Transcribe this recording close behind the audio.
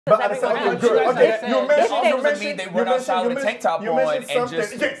But at the same time, you mentioned they run outside with a tank top on and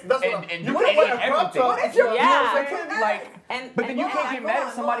just and you can't wear a crop top. But then you can't get mad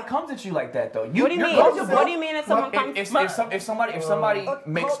if somebody comes at you like that though. What do you mean? What do you mean if someone comes? If somebody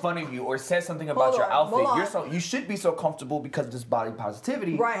makes fun of you or says something about your outfit, you should be so comfortable because of this body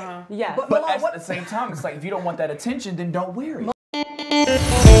positivity. Right. Yeah. But at the same time, it's like if you don't want that attention, then don't wear it.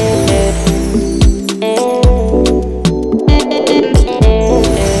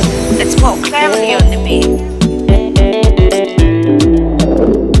 Let's walk cleverly on the beat.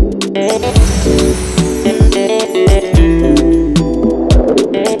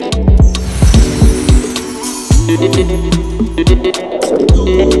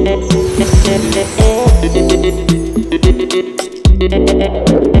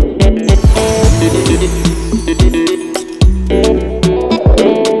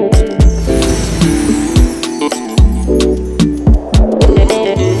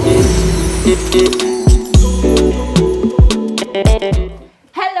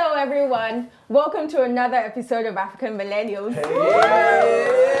 Hello everyone, welcome to another episode of African Millennials.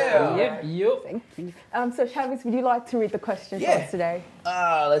 So Travis, would you like to read the question for us today?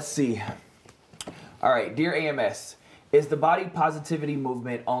 Let's see. All right, dear AMS, is the body positivity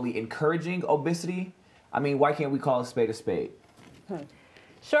movement only encouraging obesity? I mean, why can't we call a spade a spade?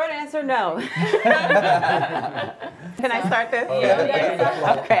 Short answer, no. Can I start this?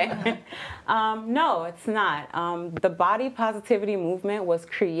 Okay. No, it's not. The body positivity movement was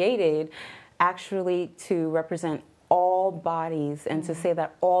created actually to represent all bodies and to say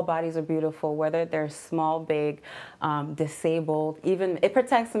that all bodies are beautiful, whether they're small, big, disabled. Even it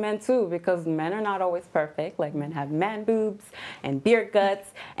protects men too, because men are not always perfect. Like men have man boobs and beard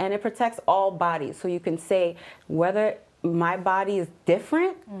guts, and it protects all bodies. So you can say whether my body is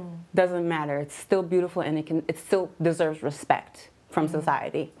different, doesn't matter. It's still beautiful, and it still deserves respect from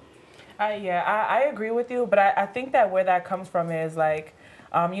society. I agree with you, but I think that where that comes from is like,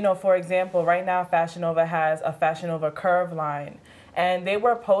 you know, for example, right now Fashion Nova has a Fashion Nova curve line, and they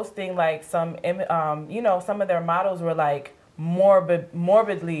were posting like some, you know, some of their models were like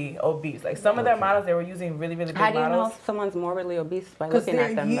morbidly obese. Like some of their models, they were using really big models. How do you know if someone's morbidly obese? By looking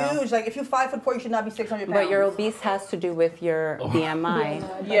at them, they're huge. Like if you're 5'4", you should not be 600 pounds. But your obese has to do with your BMI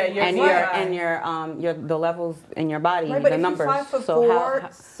and the levels in your body, right, but the if numbers. You're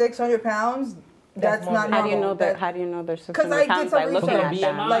 5'4", 600 pounds. That's not normal. How do you know that? How do you know they're 600 pounds by looking at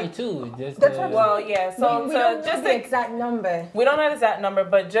them? Like, too. Well, yeah. So we don't know the exact number. We don't know the exact number,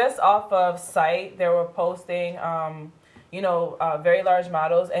 but just off of site, they were posting, you know, very large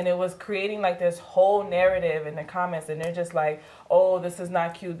models, and it was creating like this whole narrative in the comments, and they're just like, oh, this is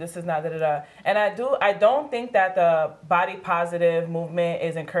not cute, this is not da-da-da. And I don't think that the body positive movement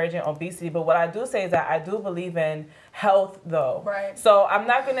is encouraging obesity, but what I do say is that I do believe in health though. Right. So I'm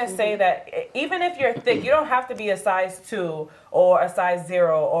not gonna say that even if you're thick, you don't have to be a size 2 or a size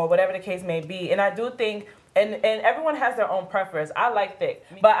 0 or whatever the case may be. And I do think and everyone has their own preference. I like thick,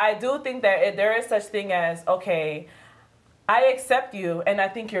 but I do think that there is such thing as, okay, I accept you and I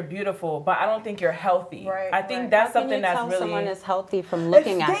think you're beautiful, but I don't think you're healthy. Right, I think that's something that's really. someone is healthy from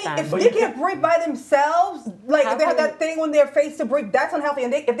looking at them. If they can't breathe by themselves, like if they have that thing on their face to breathe, that's unhealthy.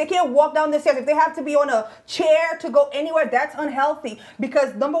 And if they can't walk down the stairs, if they have to be on a chair to go anywhere, that's unhealthy.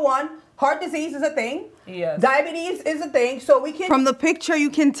 Because number one, heart disease is a thing. Yes. Diabetes is a thing. So we can... From the picture, you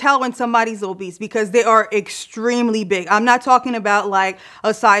can tell when somebody's obese because they are extremely big. I'm not talking about like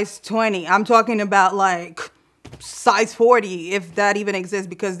a size 20. I'm talking about like size 40, if that even exists,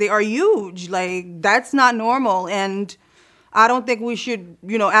 because they are huge. Like, that's not normal. And I don't think we should,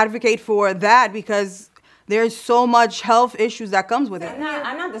 you know, advocate for that because there's so much health issues that comes with it.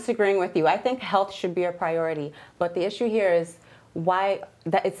 I'm not disagreeing with you. I think health should be a priority. But the issue here is why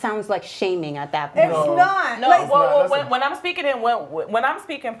that it sounds like shaming at that point. It's not. No, like, well, when I'm speaking when I'm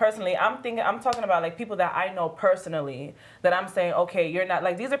speaking personally, I'm talking about like people that I know personally that I'm saying, okay, you're not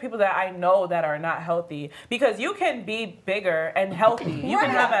like these are people that I know that are not healthy, because you can be bigger and healthy. You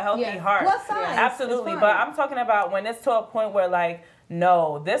can have a healthy heart. Plus size. Absolutely. But I'm talking about when it's to a point where like,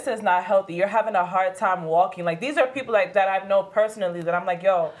 no, this is not healthy. You're having a hard time walking. Like these are people like that I know personally that I'm like,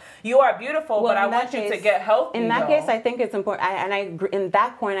 yo, you are beautiful, but I want you to get healthy. In that case, I think it's important. I agree, in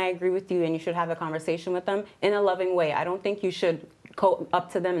that point, I agree with you, and you should have a conversation with them in a loving way. I don't think you should go up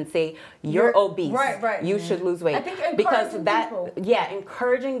to them and say you're obese. Right. You should lose weight. I think because people.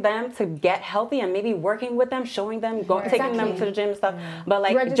 encouraging them to get healthy and maybe working with them, showing them, taking them to the gym and stuff. But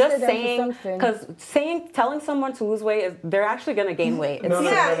like Register just them saying, because telling someone to lose weight is they're actually gonna gain weight. No,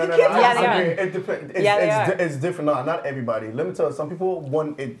 it depends. It's different. Not everybody. Let me tell you, some people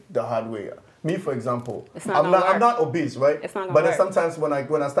want it the hard way. me, for example, It's not I'm not obese, right? It's not gonna but then work. sometimes when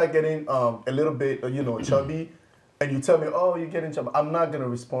I start getting a little bit, chubby, and you tell me, oh, you're getting chubby, I'm not gonna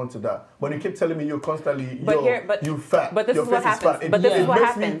respond to that. But you keep telling me you're constantly, you fat. But this your is what face happens. fat. But this is it what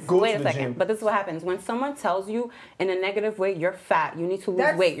makes me happens. go Wait to a the second. gym. But this is what happens when someone tells you in a negative way, you're fat, you need to lose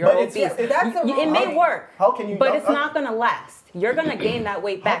That's- weight, you're but obese. it's- It may work. How can you? But it's not gonna last. You're gonna gain that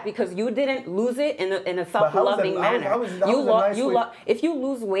weight back because you didn't lose it in a self-loving manner. If you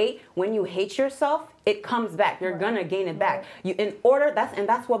lose weight when you hate yourself, it comes back. You're gonna gain it back.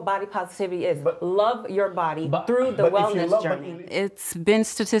 That's what body positivity is. Love your body through the wellness journey. It's been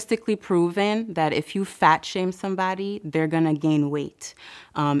statistically proven that if you fat shame somebody, they're gonna gain weight.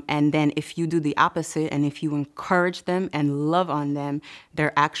 And then if you do the opposite and if you encourage them and love on them,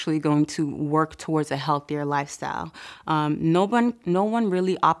 they're actually going to work towards a healthier lifestyle. No one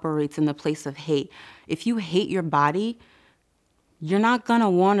really operates in the place of hate. If you hate your body, you're gonna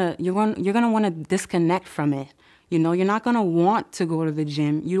wanna disconnect from it. You're not gonna want to go to the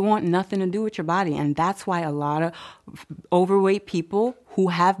gym. You want nothing to do with your body. And that's why a lot of overweight people who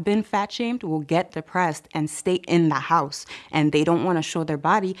have been fat shamed will get depressed and stay in the house. And they don't want to show their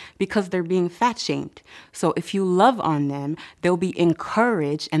body because they're being fat shamed. So if you love on them, they'll be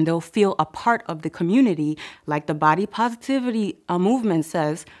encouraged and they'll feel a part of the community. Like the body positivity movement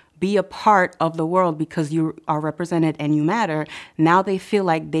says, be a part of the world because you are represented and you matter. Now they feel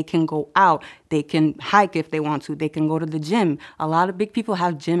like they can go out, they can hike if they want to, they can go to the gym. A lot of big people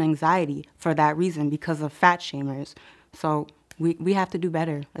have gym anxiety for that reason because of fat shamers. So we have to do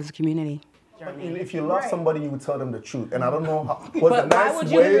better as a community. If you love somebody, you would tell them the truth. And I don't know what's the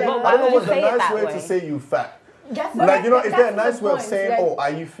nice way to say you fat. That's like, is there a nice the way of point, saying, like, oh, are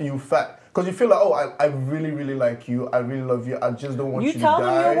you fat? Because you feel like, oh, I really, really like you. I really love you. I just don't want you to die. You tell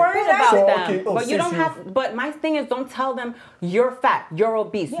them you're worried about them. Okay, but you don't have, but my thing is don't tell them you're fat, you're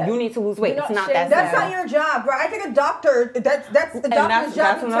obese, you need to lose weight. It's not that That's simple. not your job, right? I think a doctor, that's the doctor's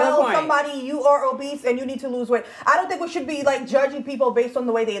job to tell somebody you are obese and you need to lose weight. I don't think we should be like judging people based on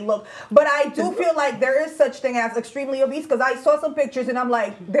the way they look. But I do feel like there is such thing as extremely obese because I saw some pictures and I'm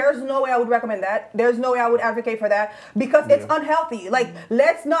like, there's no way I would recommend that. There's no way I would advocate for that because it's unhealthy. Like,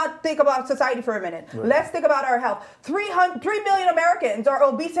 let's not think about society for a minute. Right. Let's think about our health. 3 million Americans are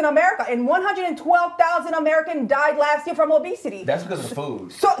obese in America, and 112,000 Americans died last year from obesity. That's because of the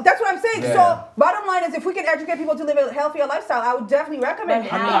food. So that's what I'm saying. Yeah. So bottom line is, if we can educate people to live a healthier lifestyle, I would definitely recommend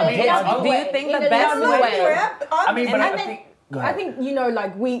it. Do you think the best way? I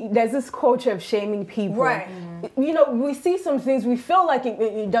think there's this culture of shaming people. Right. We see some things, we feel like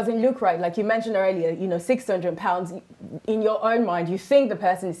it doesn't look right. Like you mentioned earlier, 600 pounds. In your own mind, you think the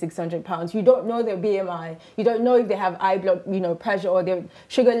person is 600 pounds. You don't know their BMI. You don't know if they have high blood, pressure or their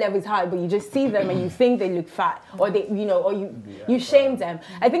sugar level is high. But you just see them and you think they look fat, or they, or you shame them.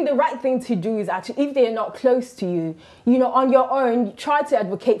 I think the right thing to do is actually, if they are not close to you, on your own, try to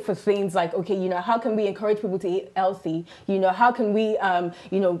advocate for things like, okay, how can we encourage people to eat healthy? How can we,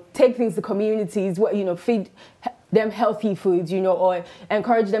 take things to communities, feed them healthy foods, or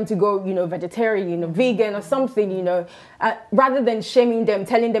encourage them to go, vegetarian, vegan or something, rather than shaming them,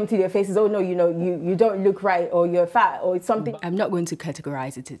 telling them to their faces, oh no, you don't look right or you're fat or something. I'm not going to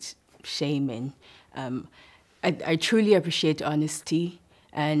categorize it as shaming. I truly appreciate honesty.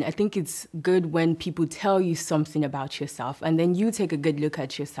 And I think it's good when people tell you something about yourself and then you take a good look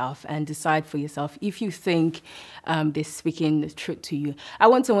at yourself and decide for yourself if you think they're speaking the truth to you. I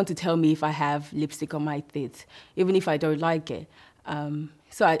want someone to tell me if I have lipstick on my teeth, even if I don't like it.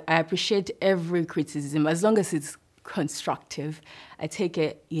 So I appreciate every criticism, as long as it's constructive. I take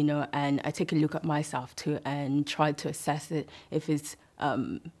it, and I take a look at myself too and try to assess it if it's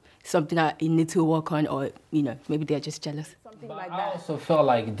something I need to work on, or maybe they're just jealous. But I also feel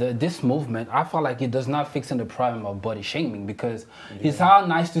like this movement, I feel like it does not fix in the problem of body shaming, because it's all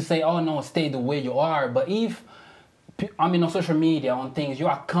nice to say, oh no, stay the way you are, but if on social media, on things, you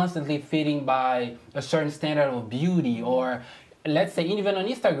are constantly fitting by a certain standard of beauty, or let's say even on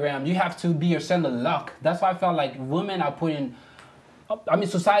Instagram, you have to be a certain look. That's why I felt like women are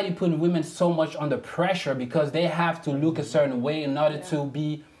society putting women so much under pressure because they have to look a certain way in order to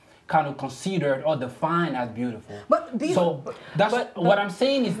be kind of considered or defined as beautiful. But what I'm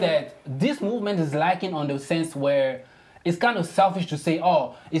saying is that this movement is lacking on the sense where it's kind of selfish to say,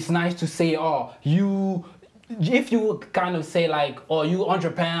 oh, it's nice to say, oh, if you kind of say like, oh, you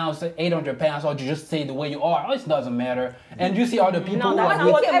 100 pounds, 800 pounds, or you just say the way you are, oh, it doesn't matter. And you see other people who are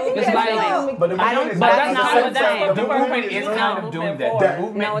with, it's like, but that's not what I'm saying. The movement is kind of doing that.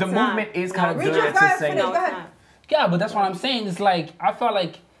 The movement is kind of doing it to say, yeah, but that's what I'm saying. It's like, I feel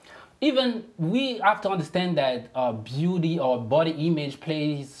like even we have to understand that beauty or body image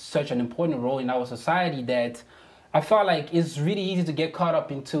plays such an important role in our society that I feel like it's really easy to get caught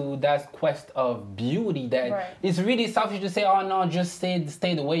up into that quest of beauty. That it's really selfish to say, "Oh no, just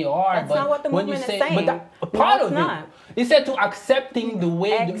stay the way you are." That's not what the movement is saying. But part of it, it said to accepting the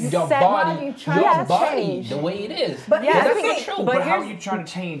way your body, the way it is. But that's not true. But how are you trying to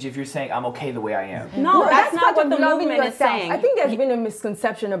change if you're saying I'm okay the way I am? No, that's not what the movement is saying. I think there's been a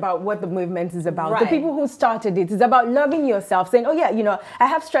misconception about what the movement is about. The people who started it is about loving yourself, saying, "Oh yeah, you know, I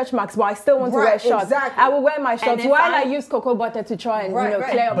have stretch marks, but I still want to wear shorts. I will wear my shorts. Why not use cocoa butter to try and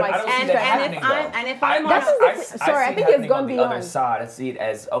clear up my skin?" Sorry, I think it's gone beyond. The other side, I see it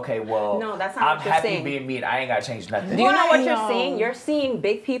as okay. Well, no, that's not what you're saying. I'm happy being me. I ain't gotta change nothing. Do you know what you're seeing? You're seeing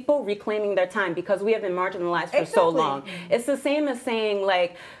big people reclaiming their time because we have been marginalized for so long. It's the same as saying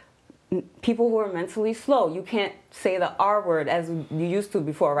like people who are mentally slow. You can't say the R word as you used to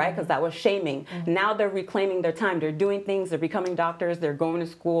before, right? Because that was shaming. Now they're reclaiming their time. They're doing things. They're becoming doctors. They're going to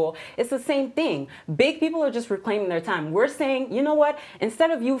school. It's the same thing. Big people are just reclaiming their time. We're saying, you know what?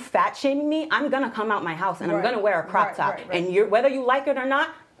 Instead of you fat shaming me, I'm gonna come out my house and I'm gonna wear a crop top. And whether you like it or not,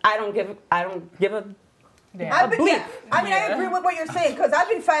 I don't give a I agree with what you're saying because I've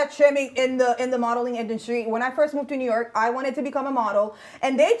been fat shaming in the modeling industry. When I first moved to New York, I wanted to become a model,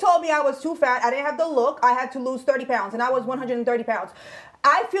 and they told me I was too fat. I didn't have the look. I had to lose 30 pounds, and I was 130 pounds.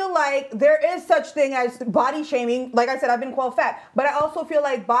 I feel like there is such thing as body shaming. Like I said, I've been called fat, but I also feel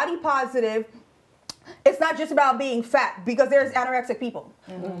like body positive. It's not just about being fat because there's anorexic people.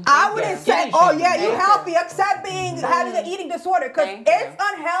 I wouldn't say, "Oh yeah, you're healthy," except having an eating disorder because it's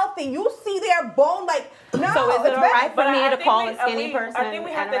unhealthy. You see their bone like no. So is it all right for me to call a skinny person? I think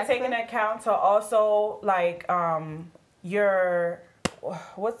we have to take into account to also like your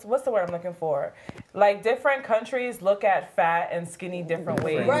what's the word I'm looking for? Like different countries look at fat and skinny different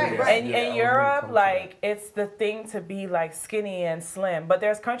ways. And in Europe, like it's the thing to be like skinny and slim. But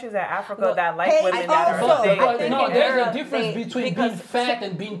there's countries in Africa that like women that are big. No, there's a difference between being fat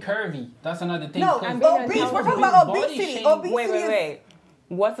and being curvy. That's another thing. No, obese. We're talking about obesity. Wait.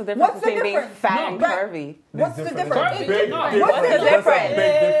 What's the difference between being fat and curvy? What's the difference? What's the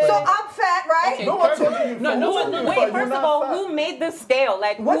difference? So I'm fat, right? Okay, no. Wait, first of all, who made this scale?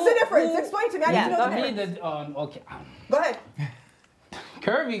 Like, what's the difference? Explain to me. I need to know the difference. Okay. Go ahead.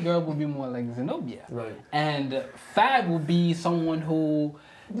 Curvy girl would be more like Zenobia. Right. And fat would be someone who...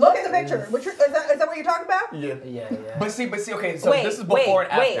 Look at the picture. Is that what you're talking about? Yeah. But see, okay, so this is before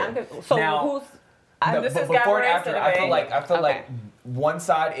and after. So now, who's... This is before and after, I feel like one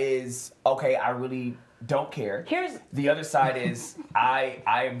side is, okay, I really don't care. The other side is, I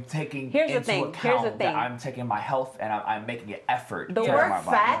am taking into account that I'm taking my health and I'm making an effort. The word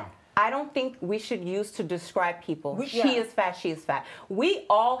fat, I don't think we should use to describe people. She is fat, she is fat. We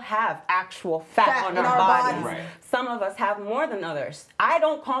all have actual fat on our bodies. Right. Some of us have more than others. I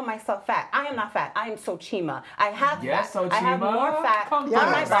don't call myself fat. I am not fat. I am Sochima. I have fat. Sochima. I have more fat on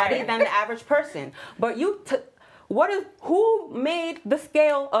my body than the average person. But who made the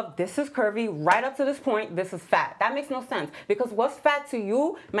scale of this is curvy right up to this point, this is fat? That makes no sense because what's fat to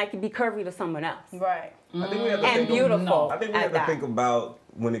you might be curvy to someone else. Right. I think we have to and beautiful. I think we have to think about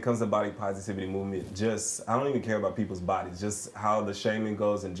when it comes to body positivity movement, I don't even care about people's bodies, just how the shaming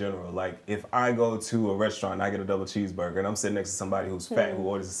goes in general. Like if I go to a restaurant and I get a double cheeseburger and I'm sitting next to somebody who's fat who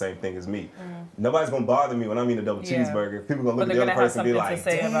orders the same thing as me, nobody's gonna bother me when I'm eating a double cheeseburger. People gonna look at the other person and be like,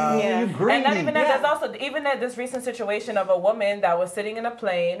 "Damn, you greedy." And not even that, there's also even at this recent situation of a woman that was sitting in a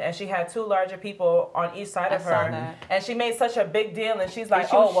plane and she had two larger people on each side of her, and she made such a big deal and she's like,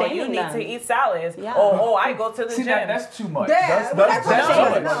 "Oh, well, you need to eat salads." Oh, I go to the gym. That's too much.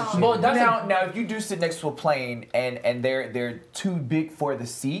 Now, if you do sit next to a plane and they're too big for the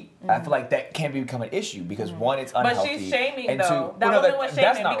seat, I feel like that can become an issue because one, it's unhealthy. But she's shaming though. That woman was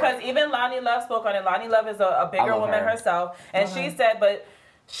shaming because even Lonnie Love spoke on it. Lonnie Love is a bigger woman herself, and she said, but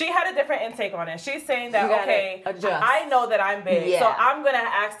she had a different intake on it. She's saying that, okay, I know that I'm big, so I'm going to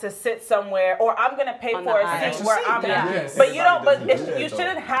ask to sit somewhere, or I'm going to pay for a seat where I'm at. But you don't, you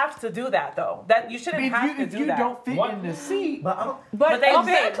shouldn't have to do that, though. You shouldn't have to do that. If you don't fit in the seat. But they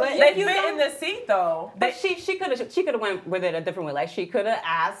fit in the seat, though. But she could have went with it a different way. Like, she could have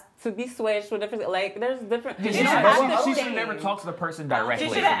asked to be switched with different, like, there's different. She should never talk to the person directly.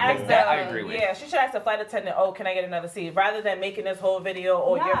 She should have asked that. I agree with. Yeah, she should ask the flight attendant, "Oh, can I get another seat?" Rather than making this whole video,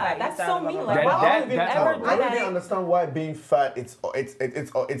 "Oh, you're fat." That's so mean. Like, I don't even understand why being fat it's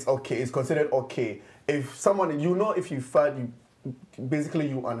okay. It's considered okay. If someone if you're fat, you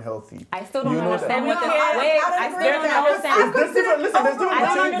unhealthy. I still don't understand what the I still don't understand. There's different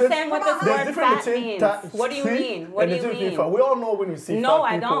understand what this word fat means. What do you mean? What do you mean? We all know when we see fat people. No,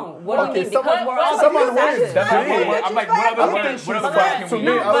 I don't. What do you mean? Because we're all someone sizes. I'm like, what other fat can we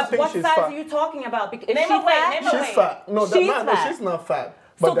use? But what size are you talking about? Is she fat? She's fat. No, she's not fat.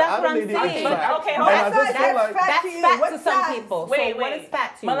 So that's what I'm saying. Okay, hold on. That's fat to some people. Wait. What is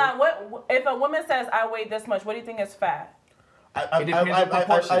fat to you? Milan, if a woman says, I weigh this much, what do you think is fat? I look at fat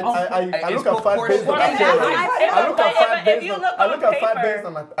based on appearance. I look at fat based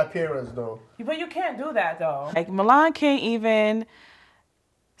on appearance, though. But you can't do that, though. Like, Milan can't even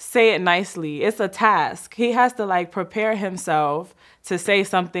say it nicely. It's a task. He has to, like, prepare himself to say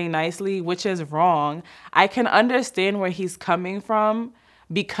something nicely, which is wrong. I can understand where he's coming from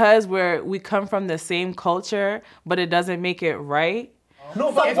because we come from the same culture, but it doesn't make it right. No,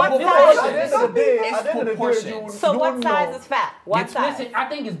 but what size? So what size is fat? What size? Listen, I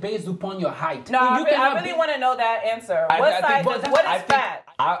think it's based upon your height. No, I really want to know that answer. What is fat?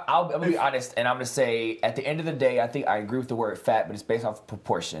 I'll be honest, and I'm going to say, at the end of the day, I think I agree with the word fat, but it's based off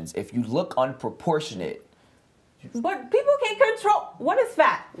proportions. If you look unproportionate, but people can control. What is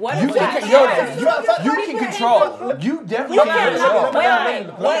fat? What is fat? You can control. You definitely can control.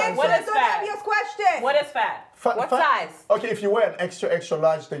 What is fat? What is fat? What size? Okay, if you wear an extra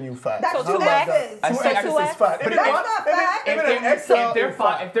large, then you fat. That's 2X. 2X is fat. But that's not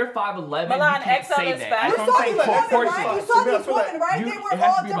fat. If they're 5'11", Milan, XL is fat. You saw these women, right? They were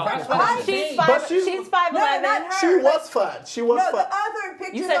all different heights. She's 5'11". She was fat. She was fat. No, the other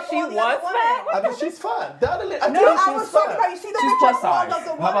pictures. You said she was fat? I mean, she's fat. No, I was talking about, you see the picture of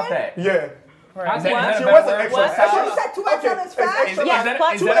the woman? How about that? Yeah. Right. She was an extra size. You said 2XL is fat? Is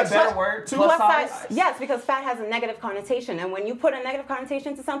that a better word? Plus size? Yes, because fat has a negative connotation. And when you put a negative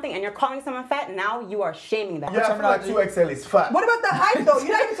connotation to something and you're calling someone fat, now you are shaming that. Yeah, I feel like 2XL is fat. What about the height, though?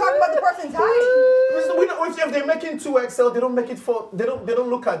 You're not even talking about the person's height. If they're making 2XL, they don't make it for. They don't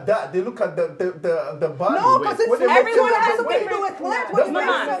look at that. They look at the body. No, because everyone has a big with length.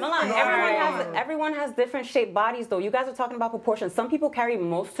 Everyone has different shaped bodies, though. You guys are talking about proportions. Some people carry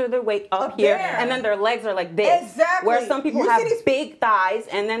most of their weight up here, and then their legs are like this. Exactly. Where some people have big thighs,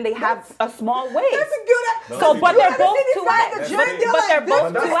 and then they have a small waist. That's a good. So, but they're both 2X. But they're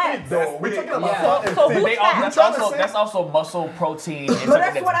both 2X. We're talking about so who's fat? That's also muscle protein. It's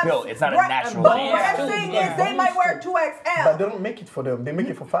something that's built. It's not a natural. But what I'm saying is they might wear 2XL. But they don't make it for them. They make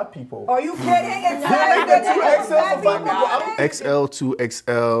it for fat people. Are you kidding? It's 2XL for fat people. XL,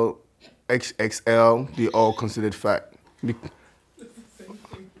 2XL, XXL, they all considered fat.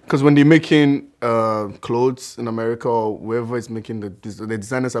 Because when they're making clothes in America or wherever it's making the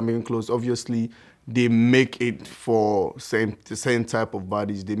designers are making clothes, obviously they make it for the same type of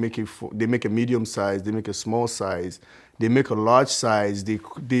bodies. They make a medium size, they make a small size, they make a large size. They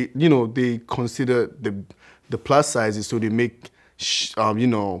consider the plus sizes, so they make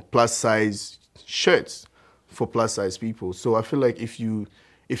plus size shirts for plus size people. So I feel like if you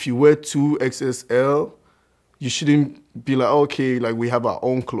wear 2XL, you shouldn't be like, okay, like we have our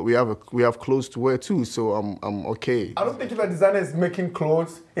own clothes, we have clothes to wear too, so I'm okay. I don't think if a designer is making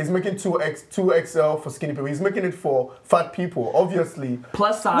clothes, he's making 2XL for skinny people. He's making it for fat people, obviously.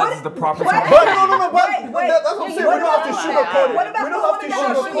 Plus size is the proper term. But that's what I'm saying. We don't have to sugarcoat it. What about the woman that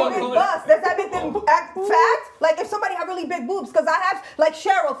has a really big bust? Does that make them act fat? Like if somebody have really big boobs, because I have like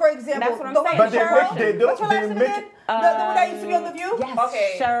Cheryl, for example. That's what I'm saying. But what's her last name again? The one that used to be on The View? Yes.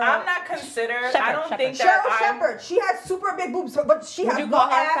 Okay, Cheryl. I'm not considered. I don't think that Cheryl Shepherd. She has super big boobs, but she has no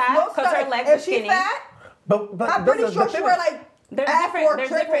ass, no because her legs are skinny. Is she fat? But I'm pretty sure she wear like there's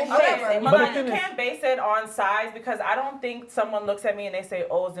different shapes. Milan, you can't base it on size because I don't think someone looks at me and they say,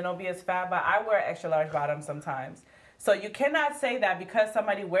 "Oh, Zenobia is fat," but I wear extra large bottoms sometimes. So you cannot say that because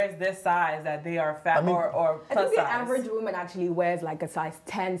somebody wears this size that they are fat or plus size. I think the average woman actually wears like a size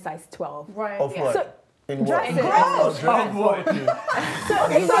 10, size 12. Right. Of what? So, dresses. Gross. Do you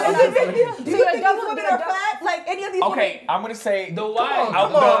think these women are fat? Like any of these women? Okay, I'm gonna say the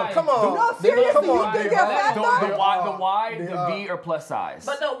Y. Come on. No, seriously, you think they're fat though? The Y, the V are plus size.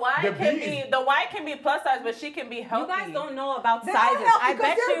 But the Y can be plus size, but she can be healthy. You guys don't know about sizes. I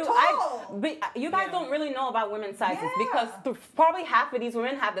bet you guys don't really know about women's sizes because probably half of these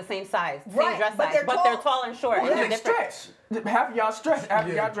women have the same size, same dress size, but they're tall and short. Well, they stretch. Half of y'all stretch. Half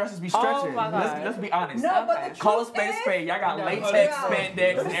of y'all dresses be stretching. Let's be honest. No, but the call a spade a spade. Y'all got latex,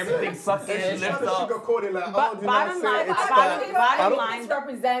 spandex, and everything sucked in, lift up. Bottom line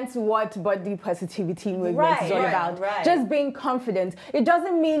represents what body positivity movement is all about. Right. Just being confident. It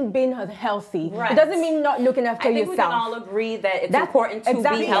doesn't mean being healthy. Right. It doesn't mean not looking after yourself. I think we can all agree that it's important to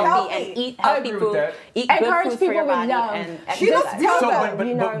be healthy and eat healthy food, eat good food for your body, and she looks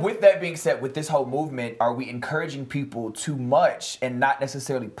but with that being said, with this whole movement, are we encouraging people to much and not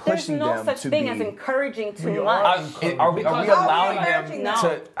necessarily pushing them to be. There's no such thing as encouraging too much. Are we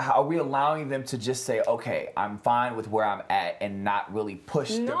allowing them to just say, okay, I'm fine with where I'm at and not really push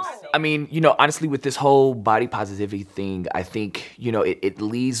them? I mean, you know, honestly, with this whole body positivity thing, I think, you know, it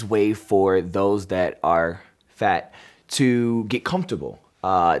leaves way for those that are fat to get comfortable.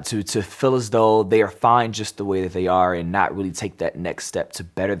 To feel as though they are fine just the way that they are and not really take that next step to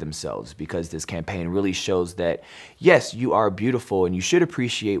better themselves, because this campaign really shows that, yes, you are beautiful and you should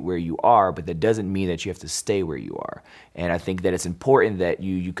appreciate where you are, but that doesn't mean that you have to stay where you are. And I think that it's important that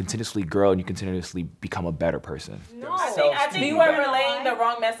you continuously grow and you continuously become a better person. No, I think you are relaying the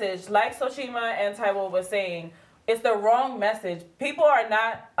wrong message. Like Soshima and Taiwo was saying, it's the wrong message. People are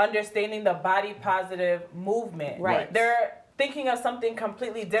not understanding the body positive movement. Right. They're thinking of something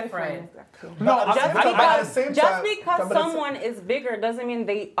completely different. No, just because someone is bigger doesn't mean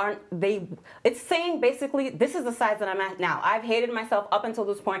they aren't. It's saying basically, this is the size that I'm at now. I've hated myself up until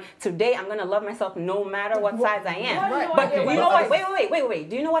this point. Today, I'm gonna love myself no matter what size I am. Right. But you know what? Wait.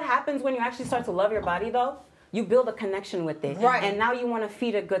 Do you know what happens when you actually start to love your body though? You build a connection with it, and now you want to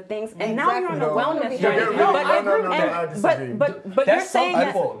feed it good things, and now you're on a wellness journey. But you're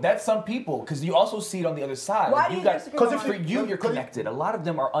saying that's some people, because you also see it on the other side. Because for you, you're connected. A lot of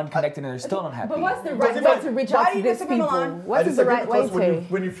them are unconnected and they're still unhappy. But what's the right way to reach out to these people? What is the right way to?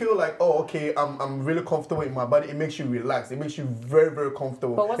 When you feel like, oh, okay, I'm really comfortable in my body, it makes you relax. It makes you very, very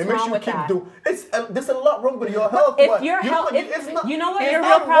comfortable. But what's wrong with that? There's a lot wrong with your health. If your health, you know what your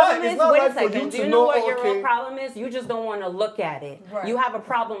real problem is. Wait a second. Do you know what your real problem is? You just don't want to look at it. Right. You have a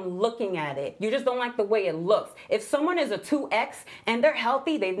problem looking at it. You just don't like the way it looks. If someone is a 2X and they're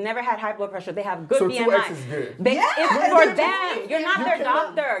healthy, they've never had high blood pressure, they have good BMI. 2X is good. It's for them. You're not their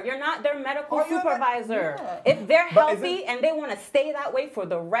doctor. You're not their medical supervisor. If they're healthy and they want to stay that way for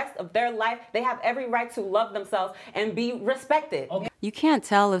the rest of their life, they have every right to love themselves and be respected. Okay. You can't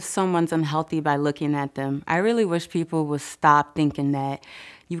tell if someone's unhealthy by looking at them. I really wish people would stop thinking that.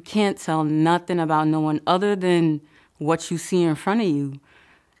 You can't tell nothing about no one other than what you see in front of you.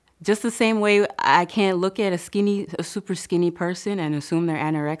 Just the same way I can't look at a super skinny person and assume they're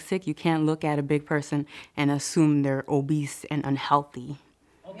anorexic, you can't look at a big person and assume they're obese and unhealthy.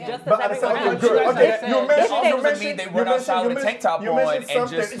 Okay. Just as everyone else. You mentioned they run outside with a tank top on and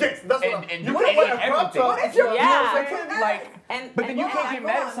just and you can't wear everything. But then you can't get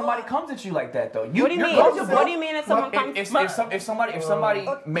mad if somebody comes at you like that, though. What do you mean? What do you mean if someone comes? If somebody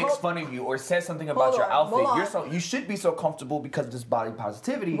makes fun of you or says something about your outfit, you should be so comfortable because of this body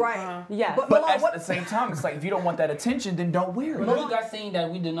positivity. Right. Yeah. But at the same time, it's like if you don't want that attention, then don't wear it. But you guys saying that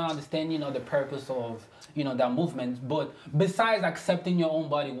we do not understand, the purpose of, that movement. But besides accepting your own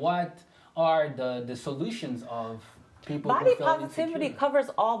body, what are the solutions of people? Body positivity covers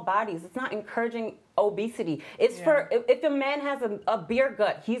all bodies. It's not encouraging obesity. It's for if a man has a beer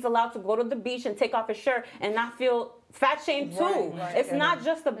gut, he's allowed to go to the beach and take off his shirt and not feel fat shamed too. Right. It's not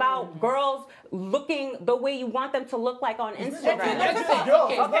just about girls looking the way you want them to look like on Instagram.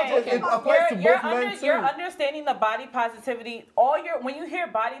 You're understanding the body positivity. When you hear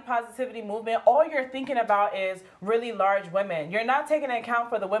body positivity movement, all you're thinking about is really large women. You're not taking into account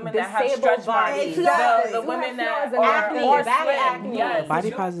for the women that have stretch bodies, the women that are acne. Yes.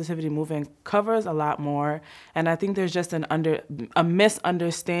 Body positivity movement covers a lot more, and I think there's just a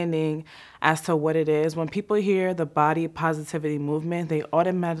misunderstanding as to what it is. When people hear the body positivity movement, they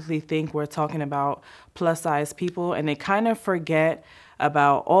automatically think we're talking about plus size people, and they kind of forget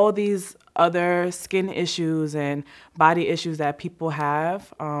about all these other skin issues and body issues that people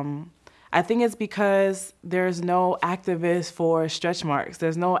have. I think it's because there's no activists for stretch marks.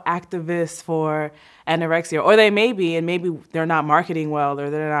 There's no activists for anorexia, or they may be, and maybe they're not marketing well,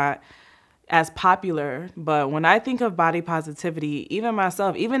 or they're not as popular. But when I think of body positivity, even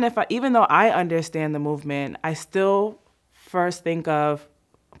myself, even though I understand the movement, I still first think of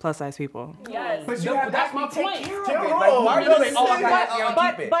plus size people. Yes. But that's my point. While you're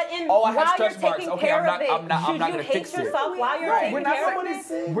taking care of it, should you hate yourself while you're taking care of it?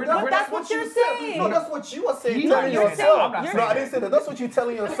 That's what you're saying. No, that's what you are saying. Telling yourself. No, I didn't say that. That's what you're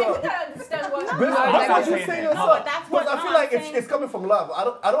telling yourself. That's what you're saying yourself. Because I feel like it's coming from love.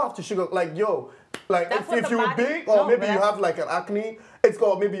 I don't have to sugar. Like, yo, like if you're big or maybe you have like an acne, it's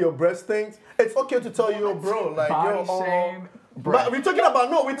called maybe your breast things. It's okay to tell you, bro, like yo, but we're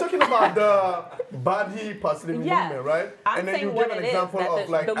talking about the body positivity movement, right? And then you give an example of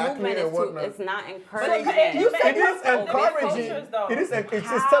like acne and whatnot. It's not encouraging. It is encouraging.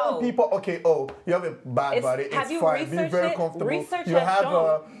 It's telling people, okay, you have a bad body. It's fine. Be very comfortable. You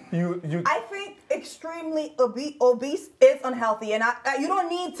have you. I think extremely obese is unhealthy, and you don't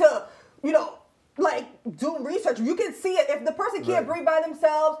need to, like do research. You can see it. If the person can't breathe by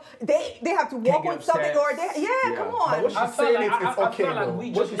themselves, they have to walk with something or come on. But what she's saying is it's okay.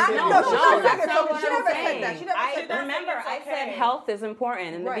 Remember, I said health is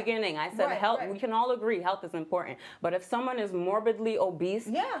important in the beginning. I said health. We can all agree health is important. But if someone is morbidly obese,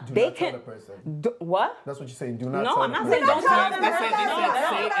 they can. What? That's what you're saying. Do not. No, I'm not saying don't tell them.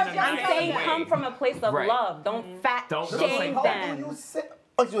 I'm saying come from a place of love. Don't fat shame them.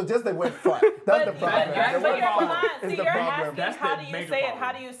 Oh, just the word fat. That's the problem. But you're asking how do you say it?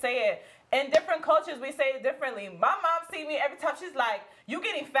 How do you say it? In different cultures, we say it differently. My mom sees me every time. She's like, "You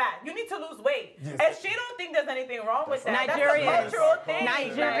getting fat? You need to lose weight." Yes. And she don't think there's anything wrong with that. Nigerians. That's a cultural thing.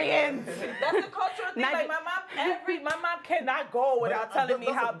 Nigerians. That's a cultural thing. Like my mom cannot go without telling me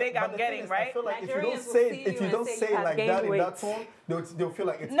how big I'm getting. Right? I feel like if you don't say it like that in that tone, they'll feel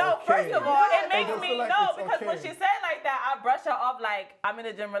like it's no. Okay. First of all, it makes me because when she said like that, I brush her off like I'm in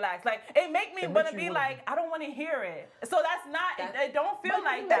the gym, relax. Like it make me want to be like I don't want to hear it. So that's not. It don't feel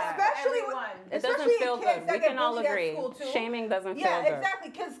like that. It doesn't feel good. We can all agree. Shaming doesn't feel good. Yeah, exactly.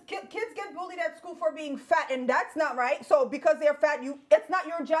 Because kids get bullied at school for being fat, and that's not right. So because they're fat, it's not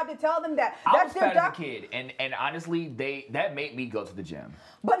your job to tell them that. I was fat as a kid, and honestly, that made me go to the gym.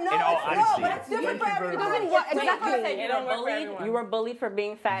 But no, but it's different for everyone. Exactly. You were bullied for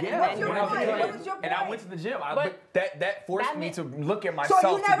being fat. Yeah, and I went to the gym. But that forced me to look at myself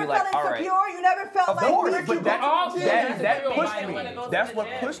to be like, all right. You never felt like that pushed me. That's what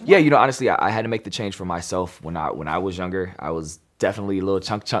pushed me. Yeah, honestly, I had to make the change for myself when I was younger. I was definitely a little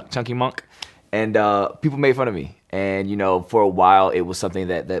chunky monk, and people made fun of me. And for a while, it was something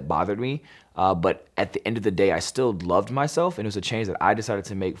that bothered me. But at the end of the day, I still loved myself, and it was a change that I decided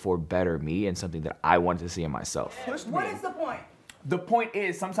to make for better me and something that I wanted to see in myself. What is the point? The point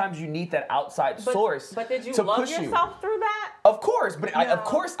is sometimes you need that outside source. But did you love yourself through that? Of course, but of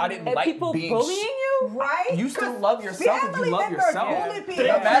course I didn't like people being bullying you. Right? You still love yourself if you love yourself.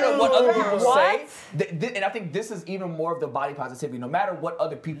 No matter what other people say, and I think this is even more of the body positivity. No matter what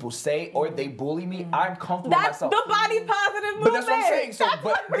other people say or they bully me, I'm comfortable with myself. That's the body positive movement. But that's what I'm saying. So,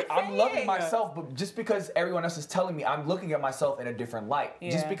 I'm loving myself, but just because everyone else is telling me, I'm looking at myself in a different light. Yeah.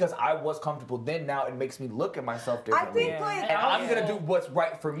 Just because I was comfortable then, now it makes me look at myself differently. And I'm gonna do what's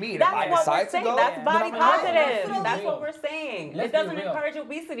right for me. And if I decide to go, that's body positive. That's what we're saying. It doesn't encourage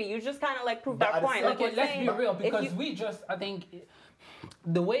obesity. You just kind of like prove that point. Okay, let's be real, because I think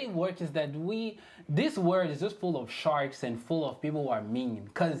the way it works is that this world is just full of sharks and full of people who are mean.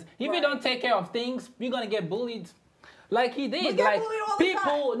 Because if you don't take care of things, you're gonna get bullied. Like he did, like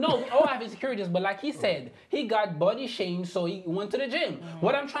people, we all have insecurities, but like he said, he got body shamed, so he went to the gym.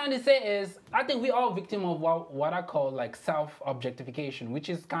 What I'm trying to say is, I think we all victim of what I call like self-objectification, which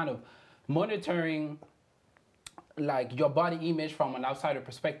is kind of monitoring like your body image from an outsider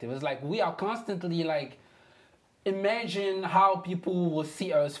perspective. It's like we are constantly like, imagine how people will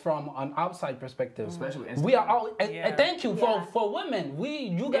see us from an outside perspective. Especially Instagram. We are all, thank you for women.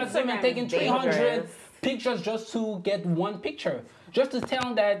 You guys women taking 300 pictures just to get one picture. Just to tell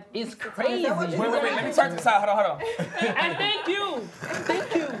them that it's crazy. Wait, let me turn this out. Hold on. And thank you.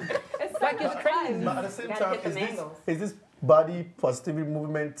 It's crazy. But at the same time, is this body positivity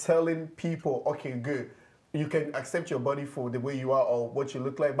movement telling people, okay, good, you can accept your body for the way you are or what you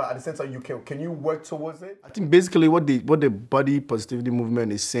look like, but at the same time, can you work towards it? I think basically what the body positivity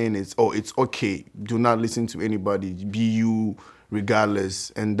movement is saying is, it's okay. Do not listen to anybody. Be you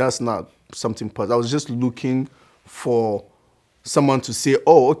regardless. And that's not something positive. I was just looking for someone to say,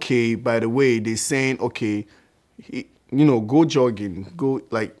 okay, by the way, they're saying, okay, go jogging, go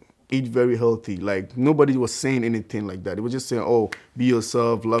eat very healthy. Like nobody was saying anything like that. They were just saying, be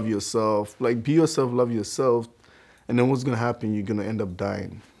yourself, love yourself. Like be yourself, love yourself. And then what's gonna happen? You're gonna end up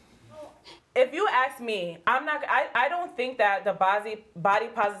dying. If you ask me, I don't think that the body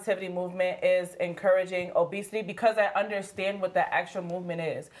positivity movement is encouraging obesity, because I understand what the actual movement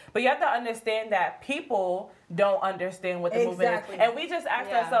is. But you have to understand that people don't understand what the movement is. And we just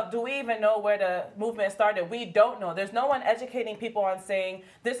asked ourselves, do we even know where the movement started? We don't know. There's no one educating people on saying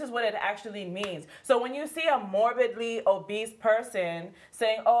this is what it actually means. So when you see a morbidly obese person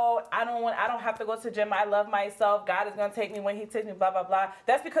saying, I don't have to go to the gym, I love myself, God is gonna take me when he takes me, blah, blah, blah.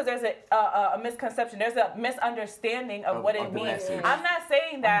 That's because there's a misconception. There's a misunderstanding of what it means. I'm not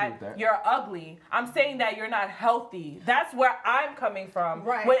saying that you're ugly. I'm saying that you're not healthy. That's where I'm coming from.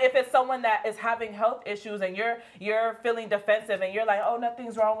 Right. If it's someone that is having health issues and you're feeling defensive and you're like,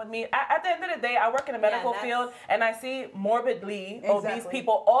 nothing's wrong with me. At the end of the day, I work in the medical field and I see morbidly obese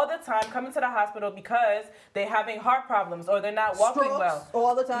people all the time coming to the hospital because they're having heart problems or they're not walking well.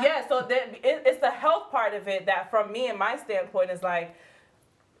 All the time? Yeah, so it's the health part of it that from me and my standpoint is like,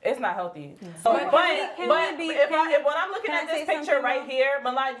 It's not healthy. Yeah. But when I'm looking at this picture right here,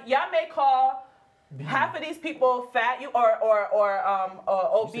 Milan, y'all may call half of these people fat, or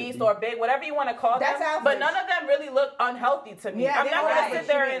obese or big, whatever you want to call them. But none of them really look unhealthy to me. I'm not gonna sit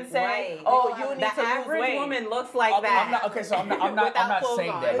there and say, "Oh, you need to lose weight." The average woman looks like that. I'm not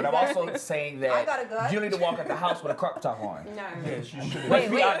saying that, but I'm also saying that you need to walk out the house with a crop top on. No. Yes, you should. Wait,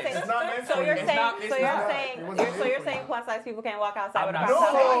 so you're saying plus size people can't walk outside with a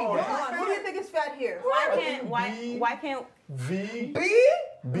crop top? Who do you think is fat here? Why can't B?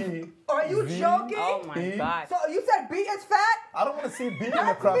 Are you joking? Oh my God. So you said B is fat? I don't want to see B in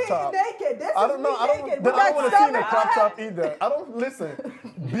a crop top. Naked. This I don't know. I don't want to see in a crop top either. I don't listen.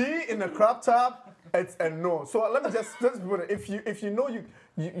 B in a crop top, it's a no. So let me just put it. If you know you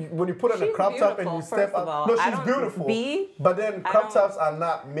when you put on a crop top and you step up, no, she's beautiful. B? But then crop tops are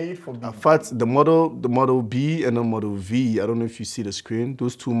not made for B. In fact, the model B and the model V, I don't know if you see the screen.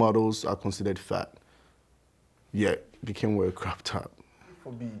 Those two models are considered fat. Yeah, they can wear a crop top.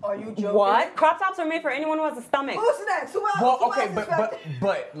 Are you joking? What? Crop tops are made for anyone who has a stomach. Who's next?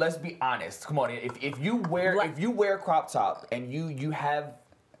 But let's be honest. Come on, if you wear crop top and you have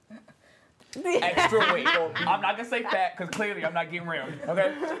extra weight, I'm not gonna say fat because clearly I'm not getting round.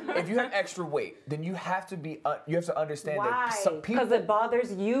 Okay, if you have extra weight, then you have to understand that some people. Because it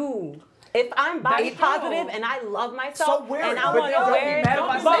bothers you. If I'm body positive and I love myself and I want to wear it,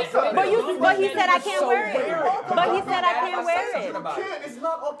 but he said I can't wear it. But he said I can't wear it. It's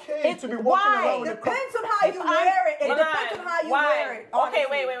not okay to be walking around. It depends on how you wear it. It depends on how you wear it. Okay,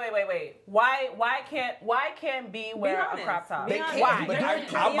 wait. Why can't B wear a crop top? They can't. But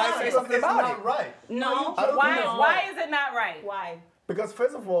I might say something about it. Right. No. Why is it not right? Why? Because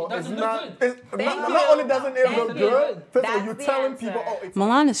first of all, it's not only doesn't it look good, first of all, you're telling people, oh, it's...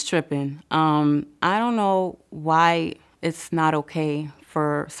 Milan is tripping. I don't know why it's not okay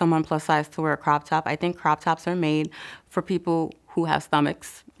for someone plus size to wear a crop top. I think crop tops are made for people who have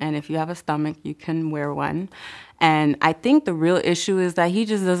stomachs. And if you have a stomach, you can wear one. And I think the real issue is that he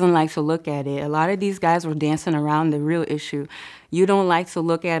just doesn't like to look at it. A lot of these guys were dancing around the real issue. You don't like to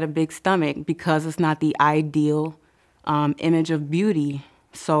look at a big stomach because it's not the ideal image of beauty.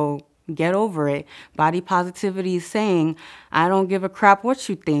 So get over it. Body positivity is saying, I don't give a crap what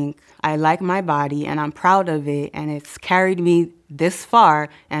you think. I like my body and I'm proud of it and it's carried me this far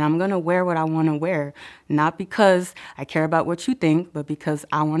and I'm gonna wear what I wanna wear. Not because I care about what you think, but because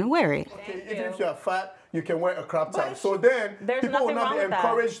I wanna wear it. Okay, even if you're fat, you can wear a crop top. So then people will not be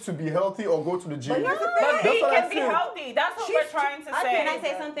encouraged to be healthy or go to the gym. But B can be healthy. That's what we're trying to say. Can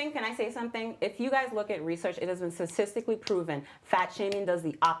I say something? If you guys look at research, it has been statistically proven fat shaming does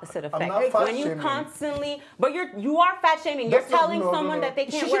the opposite effect. I'm not fat when you shaming. constantly, but you are fat shaming. You're telling someone that they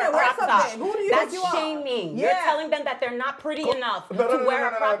can't wear a crop top. That's shaming. You're telling them that they're not pretty enough to wear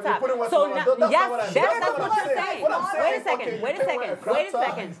a crop top. So yes, that's what you're saying. Wait a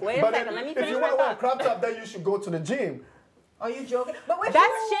second. Let me finish my thought. Then you should go to the gym. Are you joking?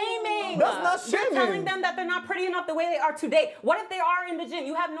 That's shaming. That's not shaming. You're telling them that they're not pretty enough the way they are today. What if they are in the gym?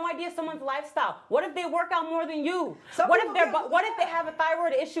 You have no idea someone's lifestyle. What if they work out more than you? What if they have a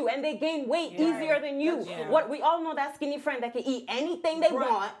thyroid issue and they gain weight easier than you? What we all know that skinny friend that can eat anything they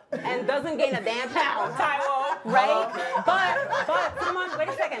want and doesn't gain a damn pound. Right? But someone, wait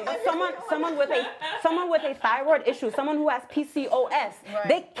a second. But someone with a thyroid issue, someone who has PCOS,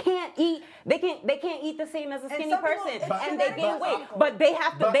 they can't eat the same as a skinny person. And they gain weight, but they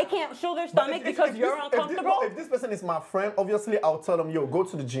can't show their stomach because you're uncomfortable. If this person is my friend, obviously I'll tell them, yo, go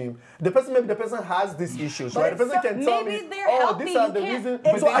to the gym. Maybe the person has these issues, right? The person can tell me, oh, these are the reasons.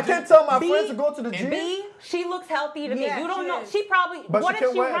 So I can't tell my friend to go to the gym. B, she looks healthy to me. You don't know. She probably. What if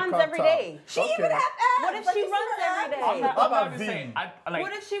she runs every day? She even have abs. What if she runs every day?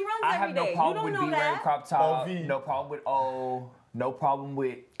 What if she runs every day? I have no problem with B wearing crop top. No problem with O. No problem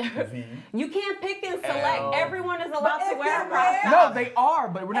with V. You can't pick and select. Everyone is allowed to wear a crop top. No, they are,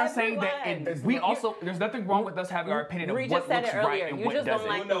 but we're not saying that. And we also, there's nothing wrong with us having our opinion of what looks right and what doesn't.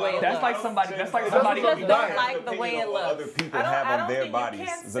 Like the way it that's looks. Like somebody. You just don't like the way it looks. Other people have on their bodies. You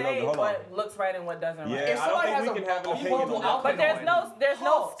can't say what looks right and what doesn't. Yeah, I don't think we can have an opinion on that. But there's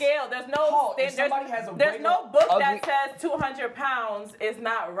no scale. There's no book that says 200 pounds is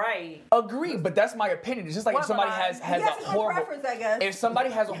not right. Agree, but that's my opinion. It's just like if somebody has a horrible. preference, I guess. If somebody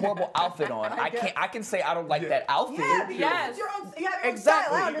has a horrible outfit on, I can say I don't like that outfit. Yeah, because you have your own style.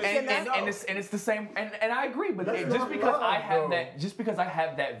 I understand that. And it's the same. And I agree. But just because I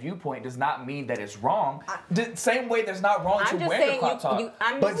have that viewpoint does not mean that it's wrong. The same way there's not wrong to wear the crop top.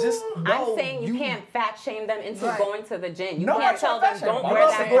 I'm saying you can't fat shame them into going to the gym. You can't tell them don't wear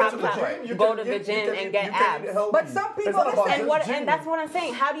that crop top. Go to the gym and get abs. But some people and that's what I'm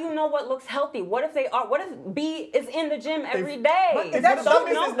saying. How do you know what looks healthy? What if B is in the gym every day? That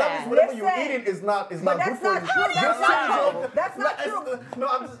don't that. Whatever you're eating is not good for you. That's not true. That's not true. No,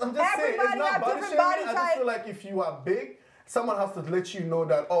 I'm just saying it's not body shaming. I just feel like if you are big, someone has to let you know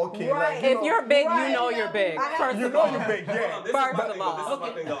that, okay, like, if you're big, you know you're big. First you of know all. you're big, yeah. First of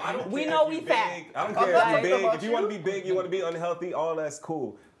all. We know we fat. I don't care if you're big. If you want to be big, you want to be unhealthy, all that's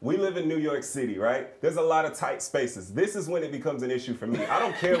cool. We live in New York City, right? There's a lot of tight spaces. This is when it becomes an issue for me. I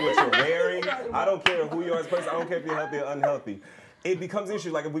don't care what you're wearing. I don't care who you are as a person. I don't care if you're healthy or unhealthy. It becomes an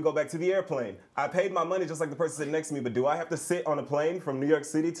issue, like if we go back to the airplane. I paid my money just like the person sitting next to me, but do I have to sit on a plane from New York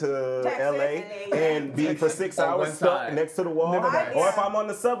City to LA and be for 6 hours stuck next to the wall? Or if I'm on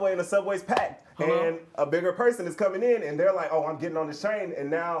the subway and the subway's packed and a bigger person is coming in and they're like, oh, I'm getting on this train, and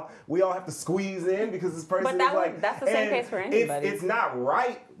now we all have to squeeze in because this person is like... That's the same case for anybody. It's not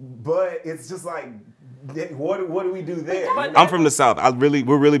right, but it's just like... What do we do there? I'm from the South.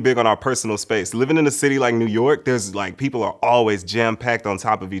 We're really big on our personal space. Living in a city like New York, there's like people are always jam-packed on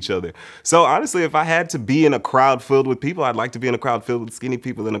top of each other. So honestly, if I had to be in a crowd filled with people, I'd like to be in a crowd filled with skinny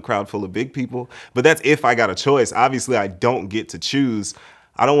people and a crowd full of big people. But that's if I got a choice. Obviously, I don't get to choose.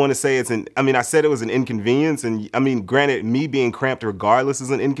 I don't want to say I said it was an inconvenience, and I mean, granted, me being cramped regardless is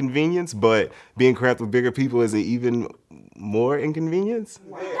an inconvenience, but being cramped with bigger people is an even more inconvenience.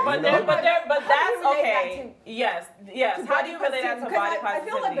 But that's okay. Yes. How do you relate that to body positivity? I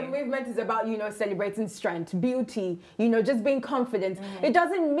feel like the movement is about, celebrating strength, beauty, just being confident. It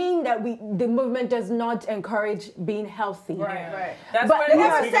doesn't mean that the movement does not encourage being healthy. Right. That's where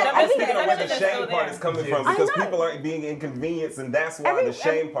the shame part is coming from, because people are being inconvenienced, and that's why the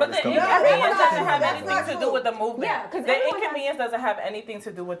shame part is coming from. The inconvenience doesn't have anything to do with the movement. Yeah, because the inconvenience doesn't have anything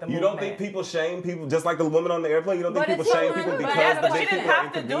to do with the movement. You don't think people shame people, just like the woman on the airplane? You don't think people shame people because but she didn't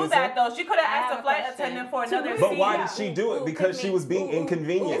have to do that, though. She could have asked a flight attendant for another seat. But why did she do it? Because she was being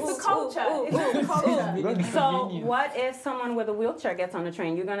inconvenienced. It's the culture. So what if someone with a wheelchair gets on the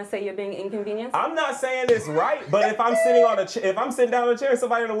train? You're gonna say you're being inconvenienced? I'm not saying it's right, but if I'm sitting on if I'm sitting down in a chair and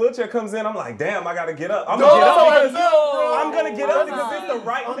somebody in a wheelchair comes in, I'm like, damn, I gotta get up. I'm gonna get up because it's the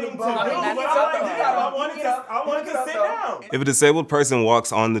right thing to do. I wanted to sit down. If a disabled person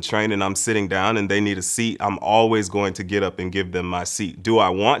walks on the train and I'm sitting down and they need a seat, I'm always going to get up and give them my seat. Do I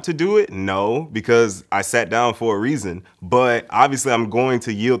want to do it? No, because I sat down for a reason. But obviously I'm going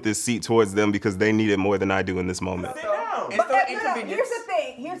to yield this seat towards them because they need it more than I do in this moment. Here's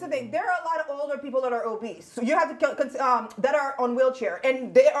the thing. There are a lot of older people that are obese. So you have to that are on wheelchair,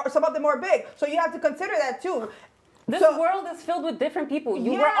 and some of them are big. So you have to consider that too. This world is filled with different people.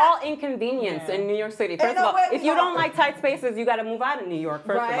 We're all inconvenienced in New York City. First of all, if you don't like tight spaces, you got to move out of New York,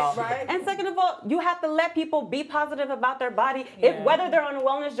 first of all. And second of all, you have to let people be positive about their body, whether they're on a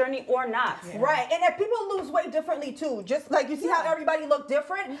wellness journey or not. Right, and if people lose weight differently too, just like you see how everybody look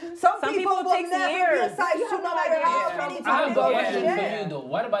different, some people will never be a size 2 no matter how many times. I have a question for you though.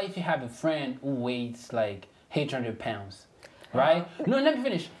 What about if you have a friend who weighs like 800 pounds, right? No, let me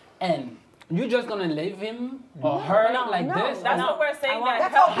finish. And you're just gonna leave him or her like this? That's what we're saying.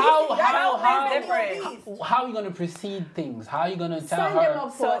 How are you gonna proceed things? How are you gonna tell her?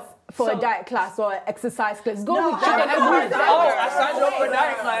 Send them up for a diet class or exercise class. Go with them. I signed up for a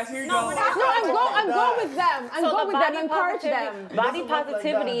diet class. Here you go. I'm going with them. I'm going with them. Encourage them. Body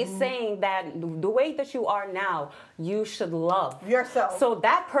positivity is saying that the way that you are now, you should love yourself. So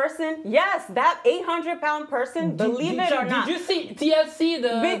that person, yes, that 800-pound person, believe it or not. Did you see TLC,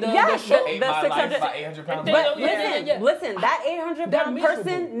 the show? The 600 pounds. But listen, that 800-pound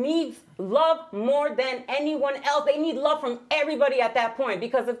person needs love more than anyone else. They need love from everybody at that point,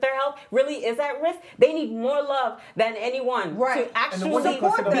 because if their health really is at risk, they need more love than anyone to actually be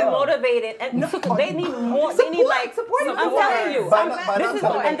motivated. And they need more. They need support. I'm telling you. This is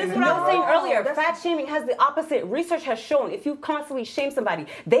what I was saying earlier. Fat shaming has the opposite. Research has shown if you constantly shame somebody,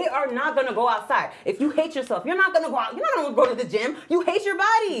 they are not going to go outside. If you hate yourself, you're not going to go out. You're not going to go to the gym. You hate your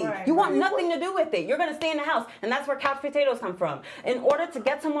body. You want nothing to do with it. You're going to stay in the house, and that's where couch potatoes come from. In order to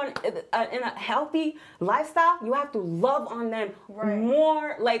get someone in a healthy lifestyle, you have to love on them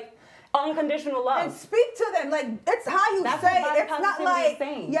more, unconditional love. And speak to them. Like, it's how you say it. It's not like,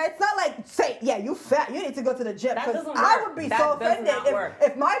 it's not like, say, yeah, you fat, you need to go to the gym. Because I would be so offended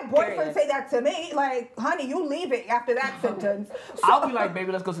if my boyfriend say that to me, like, honey, you leave it after that sentence. So, I'll be like,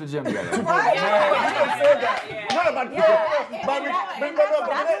 baby, let's go to the gym together. Right? Not about but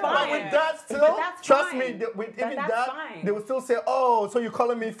with that still, trust me, even that, they will still say, oh, so you're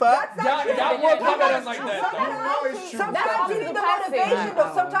calling me fat? That won't come at us like that. Sometimes you need the motivation,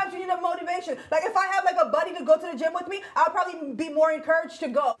 though. Sometimes you need a motivation. Like, if I have like a buddy to go to the gym with me, I'll probably be more encouraged to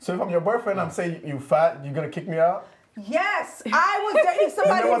go. So if I'm your boyfriend, I'm saying you fat, you're gonna kick me out? Yes, I was dating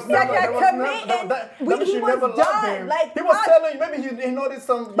somebody who said that to me, and he was done. Like, he was telling you, maybe he noticed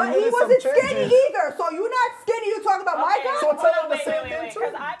some. But he wasn't skinny either. So you're not skinny. You talking about my guy? So tell him the same thing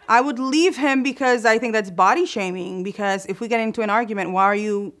too. I would leave him because I think that's body shaming. Because if we get into an argument, why are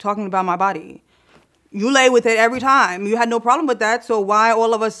you talking about my body? You lay with it every time. You had no problem with that. So why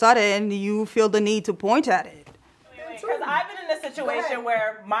all of a sudden you feel the need to point at it? Because I've been in a situation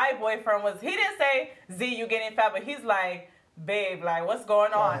where my boyfriend he didn't say, Z, you getting fat, but he's like, babe, like, what's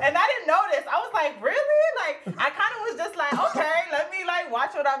going on? And I didn't notice. I was like, really? Like, I kind of was just like, okay, let me, like,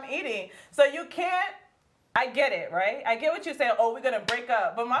 watch what I'm eating. So you can't, I get it, right? I get what you're saying, oh, we're going to break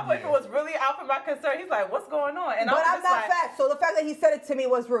up. But my boyfriend was really out for my concern. He's like, what's going on? And but I'm not fat, so the fact that he said it to me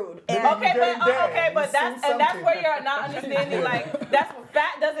was rude. And but that's where you're not understanding, like,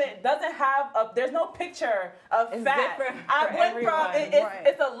 fat doesn't have there's no picture of fat. I went from,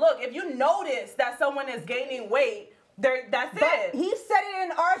 it's a look. If you notice that someone is gaining weight, that's it. He said it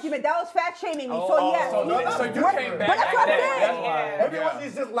in an argument. That was fat shaming me. So yes. So you came back. But that's what I'm saying. Maybe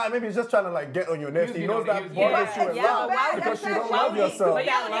he's just like, maybe he's just trying to like get on your nerves. He knows that bothers you a lot because you don't love yourself. But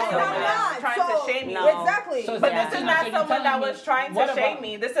trying to shame me. Exactly. But this is not someone that was trying to shame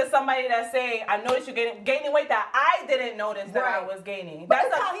me. This is somebody that's saying, I noticed you gaining weight that I didn't notice that I was gaining. That's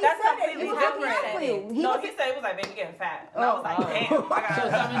completely different. No, he said it was like, baby, getting fat. And I was like, damn.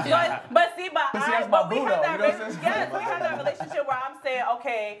 But we have that relationship where I'm saying,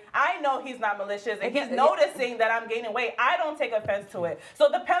 okay, I know he's not malicious, and he's noticing that I'm gaining weight. I don't take offense to it. So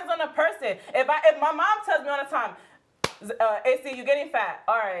it depends on the person. If my mom tells me all the time, AC, you're getting fat.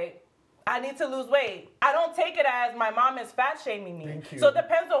 All right, I need to lose weight. I don't take it as my mom is fat shaming me. So it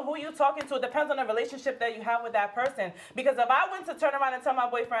depends on who you're talking to. It depends on the relationship that you have with that person. Because if I went to turn around and tell my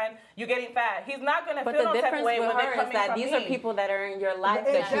boyfriend, you're getting fat, he's not going to feel no type of way when they're coming from me. These are people that are in your life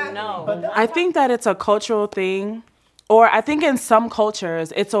that you know. I think that it's a cultural thing. Or I think in some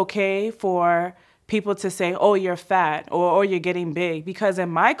cultures, it's okay for people to say, oh, you're fat or you're getting big. Because in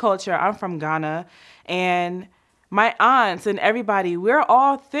my culture, I'm from Ghana, and my aunts and everybody, we're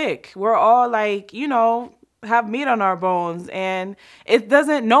all thick. We're all like, you know, have meat on our bones. And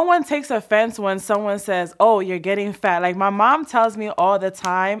no one takes offense when someone says, oh, you're getting fat. Like my mom tells me all the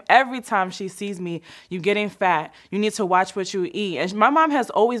time, every time she sees me, you're getting fat. You need to watch what you eat. And my mom has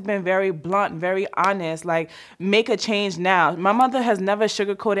always been very blunt, very honest, like make a change now. My mother has never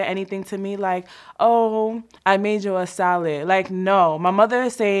sugarcoated anything to me like, oh, I made you a salad. Like, no, my mother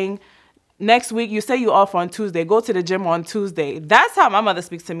is saying, next week, you say you off on Tuesday, go to the gym on Tuesday. That's how my mother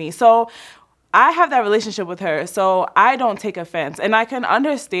speaks to me. So I have that relationship with her, so I don't take offense. And I can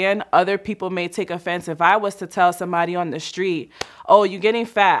understand other people may take offense if I was to tell somebody on the street, oh, you're getting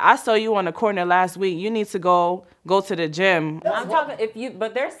fat. I saw you on the corner last week. You need to go to the gym. I'm talking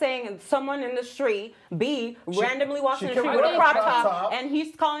but they're saying someone in the street, randomly walks in the street with a crop top, and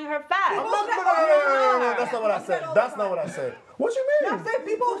he's calling her fat. No, that's not what I said. That's not what I said. What you mean? I'm saying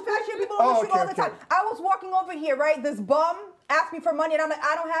people who fat shame people on the street all the time. I was walking over here, right? This bum asked me for money, and I'm like,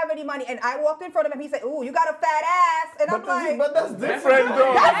 I don't have any money. And I walked in front of him. He said, ooh, you got a fat ass. And I'm like, but that's different,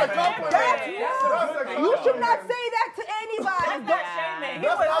 though. That's a compliment. You should not say that to anybody. That's shaming. He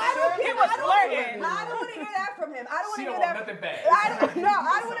was flirting. I don't want to hear that from him. I don't want to hear that. Nothing bad. I don't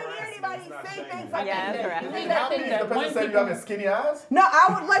want to hear anybody say things like that. You think the person said you have a skinny ass? No, I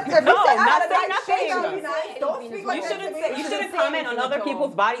would like to. No, not say nothing. Don't speak like that to me. You shouldn't comment on other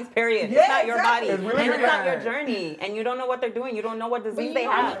people's bodies, period. It's not your body. And it's not your journey. And you don't know what they're doing. You don't know what disease they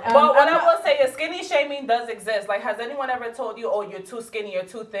have. But what I will say is skinny shaming does exist. Like, has anyone ever told you, oh, you're too skinny, you're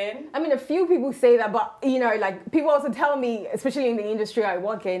too thin? I mean, a few people say that, but, you know, like, people also tell me, especially in the industry I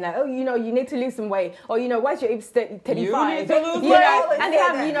work in, like, oh, you know, you need to lose some weight. Or, you know, why's your hips 35? You need to lose weight. And they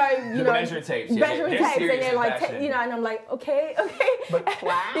have, you know, measuring tapes. Measuring tapes. And they're like, you know, and I'm like, okay. But,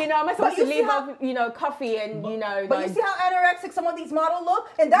 you know, am I supposed to leave off, you know, coffee and, you know. But you see how anorexic some of these models look?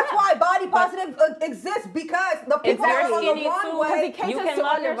 And that's why body positive exists, because the people are on the wrong way. You can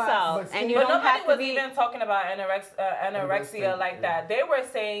love yourself, and you don't have to be. Nobody was even talking about anorexia like that. They were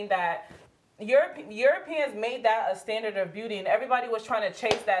saying that Europeans made that a standard of beauty, and everybody was trying to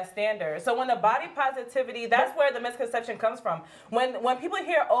chase that standard. So when the body positivity, that's where the misconception comes from. When people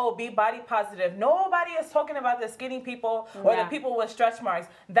hear, oh, be body positive, nobody is talking about the skinny people or the people with stretch marks.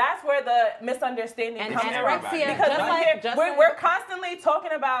 That's where the misunderstanding comes from. Because we're constantly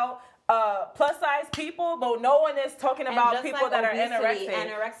talking about plus size people, but no one is talking about people that are anorexic.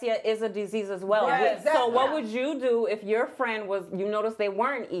 Anorexia is a disease as well. Right, exactly. So what would you do if your friend was, you noticed they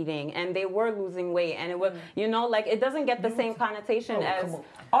weren't eating and they were losing weight, and it was, you know, like it doesn't get the same connotation as.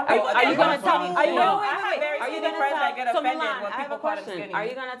 Are you going to tell me? Are you going to friends that get offended when people call them skinny? Are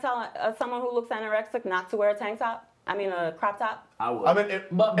you going to tell someone who looks anorexic not to wear a tank top? I mean, a crop top? I would. I mean,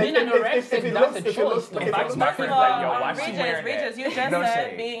 but being anorexic, that's a choice. Regis, you just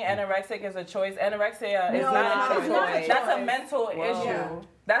said being anorexic is a choice. Anorexia is not a choice. That's a mental issue.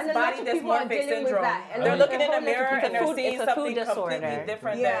 That's body dysmorphic syndrome. They're looking in the mirror and they're seeing something completely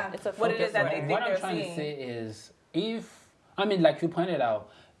different than what it is that they think they're seeing. What I'm trying to say is, like you pointed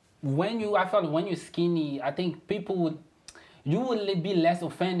out, I felt when you're skinny, I think you would be less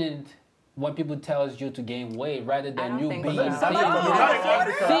offended when people tells you to gain weight rather than you being skinny.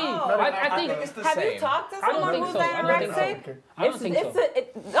 I think it's the same. Have you talked to someone who's anorexic? I don't think so.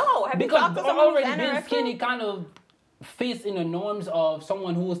 No, have you talked to someone who's anorexic? Because already being skinny kind of fits in the norms of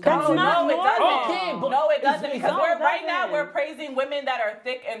someone who is kind of... No, it doesn't. Okay, but no, it doesn't. Because right now we're praising women that are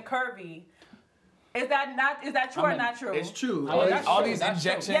thick and curvy. Is that true or not true? It's true. All these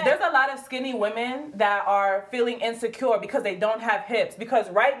injections. Yeah, there's a lot of skinny women that are feeling insecure because they don't have hips. Because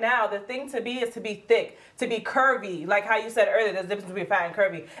right now, the thing to be is to be thick, to be curvy. Like how you said earlier, there's a difference between fat and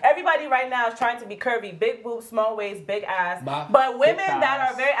curvy. Everybody right now is trying to be curvy. Big boobs, small waist, big ass. But women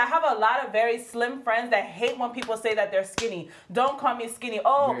that are I have a lot of very slim friends that hate when people say that they're skinny. Don't call me skinny.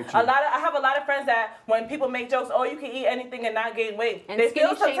 Oh, I have a lot of friends that when people make jokes, oh, you can eat anything and not gain weight. And they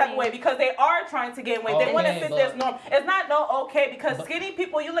feel some type of way because they are trying to gain weight. They want to fit this norm. It's not okay because skinny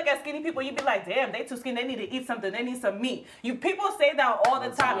people, you look at skinny people, you be like, damn, they too skinny. They need to eat something. They need some meat. People say that all the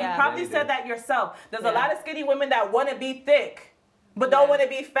time. You probably said that yourself. There's a lot of skinny women that want to be thick. But don't want to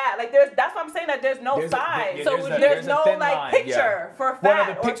be fat. Like that's what I'm saying, that there's no size. So there's no like picture for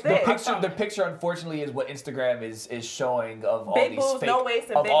fat or thick. The picture unfortunately is what Instagram is showing of all big these boobs, fake, no waist,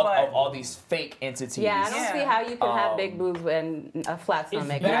 and big butt. of all these fake entities. Yeah, I don't see how you can have big boobs and a flat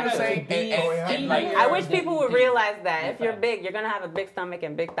stomach. I wish people would realize that if you're big, you're gonna have a big stomach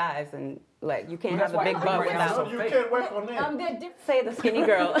and big thighs, and like you can't have a big butt without. You can't work on that. Say the skinny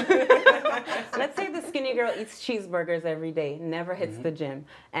girl. Let's say the skinny girl eats cheeseburgers every day, never hits the gym,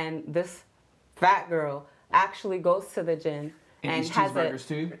 and this fat girl actually goes to the gym and has cheeseburgers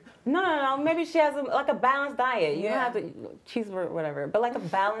too. No. Maybe she has a balanced diet. You don't have to cheeseburger, whatever, but like a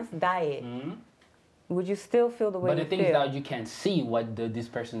balanced diet. Would you still feel the way you feel? But the thing is that you can't see what this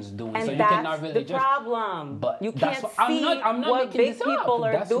person's doing, and so you cannot really the problem. But you can't see what big people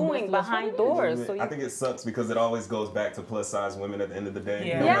are doing behind doors. I think it sucks because it always goes back to plus size women at the end of the day.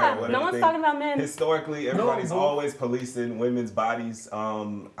 Yeah, no one's talking about men. Historically, everybody's always policing women's bodies.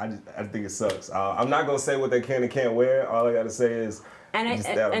 I think it sucks. I'm not gonna say what they can and can't wear. All I gotta say is. And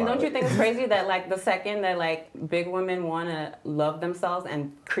don't you think it's crazy that like the second that like big women want to love themselves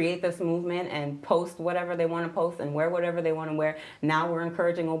and create this movement and post whatever they want to post and wear whatever they want to wear, now we're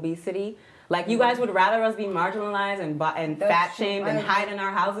encouraging obesity? Like you guys would rather us be marginalized and fat shamed and hide in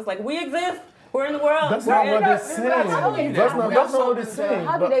our houses? Like we exist. We're in the world. That's not what they're saying. That's not what they're saying.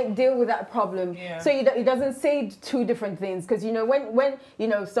 How do they deal with that problem? So it doesn't say two different things, because when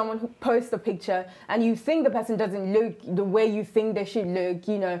someone who posts a picture and you think the person doesn't look the way you think they should look,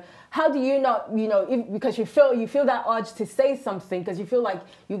 how do you not, because you feel that urge to say something because you feel like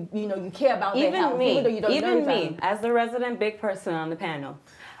you care about their health, even though you don't know them. As the resident big person on the panel,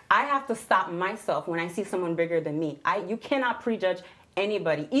 I have to stop myself when I see someone bigger than me. You cannot prejudge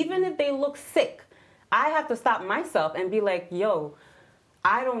anybody, even if they look sick. I have to stop myself and be like, yo,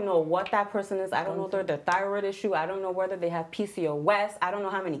 I don't know what that person is. I don't know their thyroid issue. I don't know whether they have PCOS. I don't know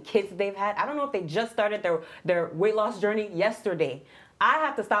how many kids they've had. I don't know if they just started their weight loss journey yesterday. I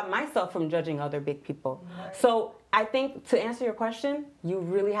have to stop myself from judging other big people. Right. So I think to answer your question,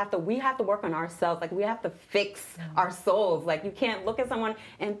 we have to work on ourselves. Like we have to fix our souls. Like you can't look at someone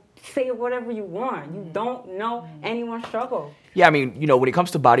and say whatever you want. You don't know anyone's struggle. Yeah, I mean, when it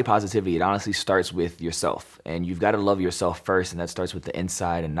comes to body positivity, it honestly starts with yourself. And you've got to love yourself first, and that starts with the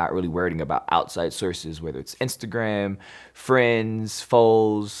inside and not really worrying about outside sources, whether it's Instagram, friends,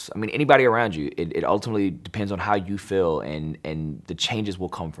 foes, anybody around you. It ultimately depends on how you feel, and the changes will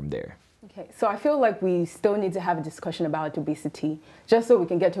come from there. Okay, so I feel like we still need to have a discussion about obesity, just so we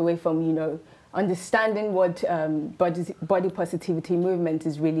can get away from, understanding what body positivity movement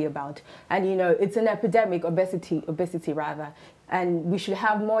is really about. And, you know, it's an epidemic, obesity rather, and we should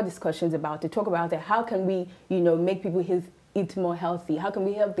have more discussions about it, talk about it. How can we, you know, make people eat more healthy? How can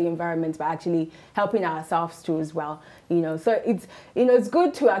we help the environment by actually helping ourselves too as well? You know, so it's, you know, it's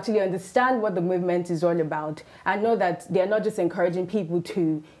good to actually understand what the movement is all about and know that they're not just encouraging people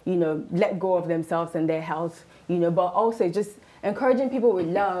to, you know, let go of themselves and their health, you know, but also just encouraging people with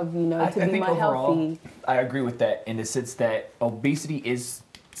love, you know, to be more healthy. I agree with that in the sense that obesity is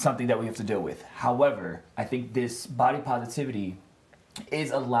something that we have to deal with. However, I think this body positivity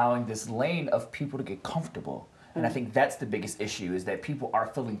is allowing this lane of people to get comfortable. And I think that's the biggest issue, is that people are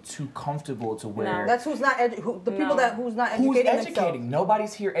feeling too comfortable to where... No, that's who's not who's not educating Who's educating? themselves.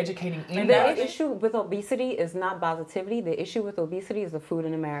 Nobody's here educating anybody. And the issue with obesity is not positivity. The issue with obesity is the food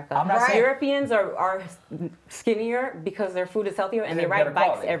in America. I'm not saying... Europeans are skinnier because their food is healthier and they ride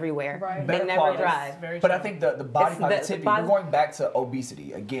bikes everywhere. Right. They never drive. But I think the body positivity, we're going back to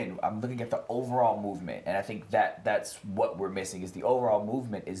obesity. Again, I'm looking at the overall movement, and I think that's what we're missing, is the overall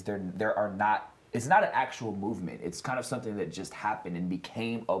movement is it's not an actual movement. It's kind of something that just happened and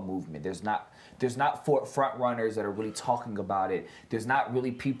became a movement. There's not front runners that are really talking about it. There's not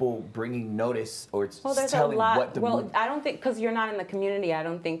really people bringing notice or telling what the movement. I don't think, because you're not in the community, I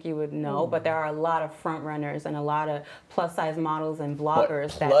don't think you would know, but there are a lot of front runners and a lot of plus size models and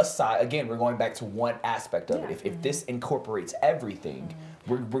bloggers. But plus size, again, we're going back to one aspect of it. If this incorporates everything,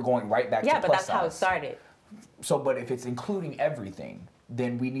 we're going right back to plus size. Yeah, but that's how it started. So, but if it's including everything,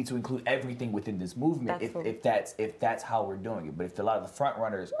 then we need to include everything within this movement if that's how we're doing it. But if a lot of the front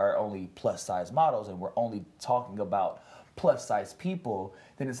runners are only plus size models and we're only talking about plus size people,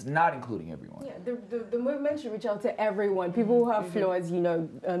 then it's not including everyone. Yeah, the movement should reach out to everyone. People who have flaws, you know,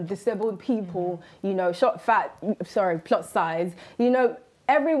 disabled people, you know, plus size, you know.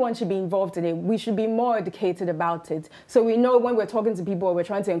 Everyone should be involved in it. We should be more educated about it. So we know when we're talking to people, we're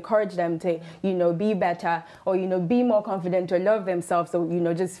trying to encourage them to, you know, be better or, you know, be more confident or love themselves or, you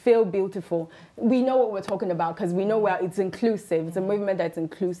know, just feel beautiful. We know what we're talking about because we know it's inclusive. It's a movement that's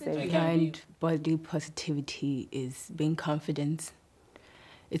inclusive. And body positivity is being confident.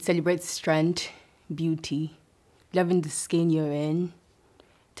 It celebrates strength, beauty, loving the skin you're in,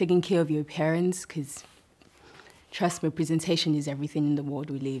 taking care of your parents, because trust me, representation is everything in the world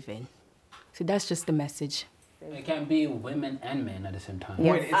we live in. So that's just the message. It can be women and men at the same time.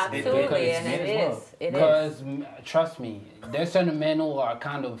 Yes, absolutely, and it is. Because trust me, there's certain men who are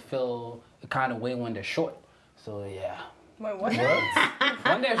feel kind of way when they're short. So yeah. Wait, what?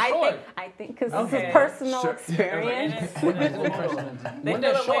 When they're short. I think because this is personal experience. They feel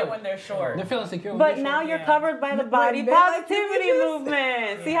away when they're short. They feel insecure. But now you're covered by the body positivity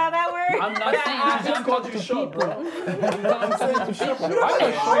movement. See how that works? I'm not saying I just called you short, bro. I'm saying you short.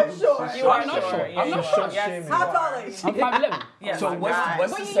 I'm short. You are short. I'm not short. How tall are you? I'm 5'11". Yeah. So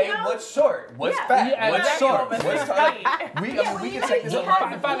what's to say what's short? What's fat? What's short? What's tall? We can take this a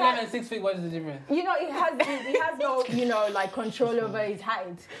lot. 5'11" and 6 feet. What is the difference? You know, he has no, you know, like control over his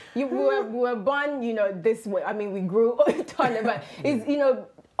height. We were born, you know, this way. I mean, we grew taller, but it's, you know,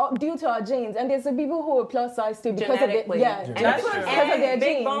 due to our genes. And there's some people who are plus size too because of their because of their genes.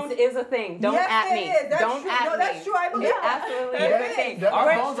 Big bones is a thing. Don't at me. Don't at me. No, that's true. I believe it absolutely is a thing.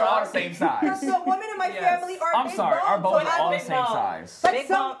 Our bones are all the same size. So women in my family are I'm big sorry, bones. our bones are all the same size. Big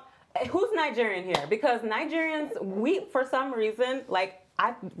bone. Who's Nigerian here? Because Nigerians, we for some reason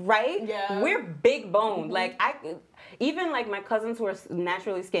we're big boned. Like even like my cousins who are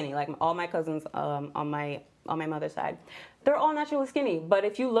naturally skinny, like all my cousins on my mother's side, they're all naturally skinny. But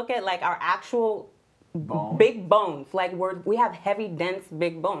if you look at like our actual big bones, like we have heavy, dense,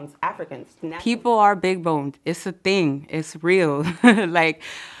 big bones. Africans. People are big boned. It's a thing. It's real. Like,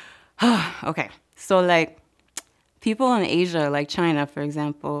 okay. So like people in Asia, like China, for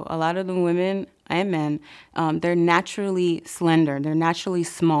example, a lot of the women and men, they're naturally slender. They're naturally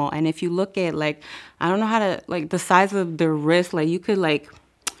small. And if you look at like, I don't know how to, like the size of their wrist, like you could like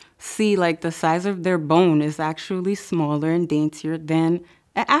see like the size of their bone is actually smaller and daintier than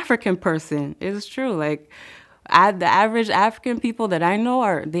an African person. It's true. Like the average African people that I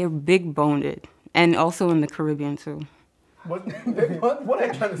know they're big boned, and also in the Caribbean too. What are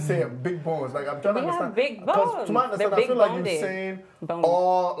you trying to say? Big bones? Like I'm trying to understand. Big bones. To my understanding, I feel like you're saying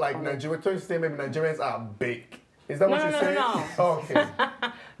all like Nigeria. You're saying maybe Nigerians are big. Is that what you're saying? No. Oh, okay.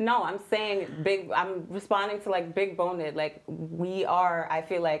 No, I'm saying big. I'm responding to like big boned. Like we are. I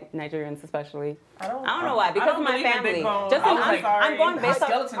feel like Nigerians especially. I don't know why. Because of my family. Just I'm going based on.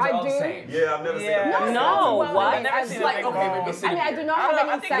 Skeletons are all the same. Yeah, I've never seen that. No, what? I've never seen a big bone. I mean, I do not have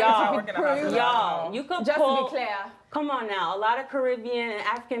any scientific proof. Y'all, you could just pull. to be clear. Come on now, a lot of Caribbean and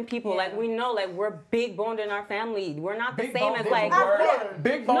African people, like we know, like we're big boned in our family. We're not the same as like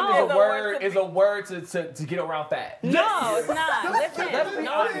big bone is a word to get around fat. No, it's not. Listen,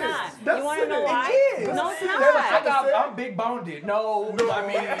 no, it's not. You want to know why? No, it's not. I'm big boned. No, I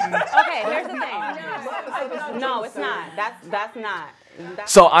mean. Okay, here's the thing. No, it's not. That's not.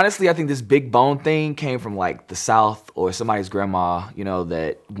 So honestly, I think this big bone thing came from like the South or somebody's grandma, you know,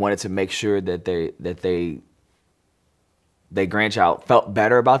 that wanted to make sure that their grandchild felt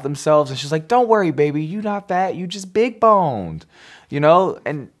better about themselves, and she's like, "Don't worry, baby, you not fat, you just big boned," you know.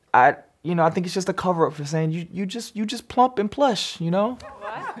 And I think it's just a cover up for saying you just plump and plush, you know.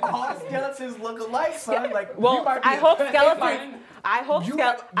 All skeletons look alike, son. Like, well, I hope skeletons. I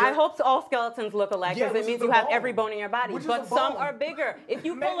hope all skeletons look alike because it means you have every bone in your body. But some are bigger. If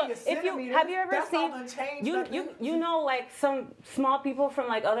you pull up, have you ever seen you know like some small people from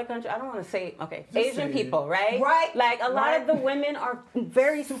like other countries? I don't want to say Asian people, right? Right. Like a lot of the women are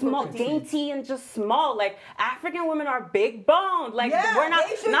very small, dainty and just small. Like African women are big boned. Like we're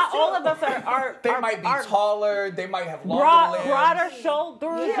not all of us are. They might be taller. They might have longer limbs, broader shoulders.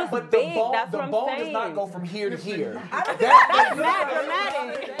 Yeah, just but big. the bone does not go from here to here.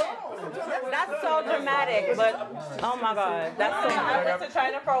 Dramatic. That's so dramatic, but oh my God, that's so. I went to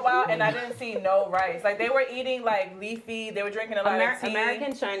China for a while and I didn't see no rice. Like they were eating like leafy. They were drinking a lot of tea.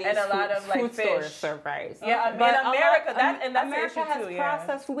 American Chinese and a lot of like food fish. stores serve rice. Yeah, but in America, that's America has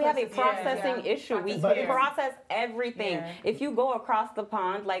processed food. We have a processing issue. We process everything. Yeah. If you go across the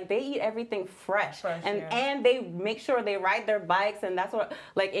pond, like they eat everything fresh, and they make sure they ride their bikes, and that's what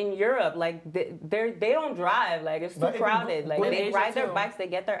like in Europe, like they don't drive. Like it's too crowded. Like they ride their bikes, they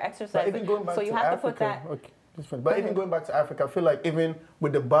get their exercise. So you have to put that. But even going back to Africa, I feel like even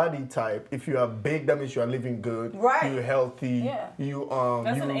with the body type, if you are big, that means you are living good, you're healthy, you're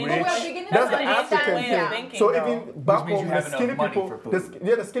rich. That's the African thing. So even back home, the skinny people,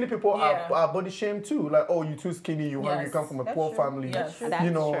 the skinny people are body shamed too. Like, oh, you're too skinny, you're hungry, you come from a poor family,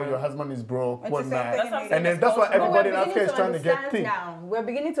 you know, your husband is broke, whatnot. And then that's why everybody in Africa is trying to get thin. We're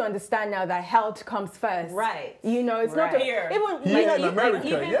beginning to understand now that health comes first. Right. You know, it's not here in America,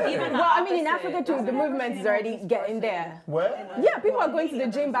 well, I mean, in Africa too, the movement is already getting there. Where? Yeah, people are going to the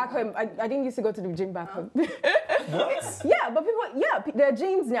gym back home. I didn't used to go to the gym back home. What? Yeah, but people, there are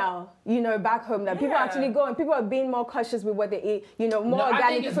gyms now, you know, back home that people actually go and people are being more cautious with what they eat, you know, more organic food.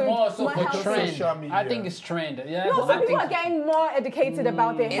 I think it's more so for trend. I think it's trend. Yeah. No, so people are getting more educated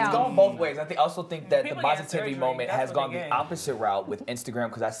about their health. It's gone both ways. I also think that the positivity moment has gone the opposite route with Instagram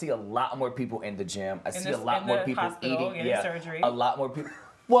because I see a lot more people in the gym. I see a lot more people eating. A lot more people.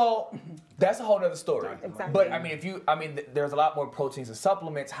 Well, that's a whole other story. Exactly. But I mean, there's a lot more proteins and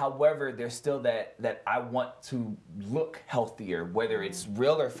supplements. However, there's still that I want to look healthier, whether it's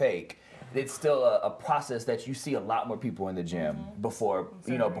real or fake. It's still a process that you see a lot more people in the gym before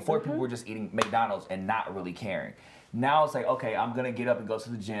people were just eating McDonald's and not really caring. Now it's like, okay, I'm gonna get up and go to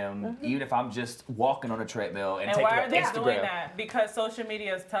the gym, even if I'm just walking on a treadmill and take it up Instagram. Why are they doing that? Because social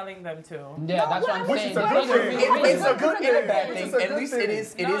media is telling them to. Yeah, that's what I'm saying. It's a good and a bad thing. At least it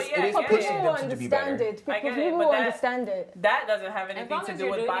is pushing them to be better. People understand it. That doesn't have anything to do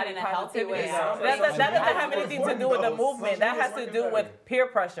with body positivity. That doesn't have anything to do with the movement. That has to do with peer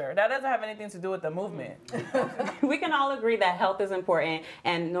pressure. That doesn't have anything to do with the movement. We can all agree that health is important,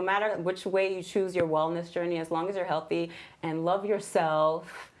 and no matter which way you choose your wellness journey, as long as you're healthy and love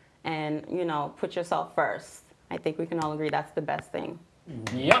yourself and, you know, put yourself first. I think we can all agree that's the best thing.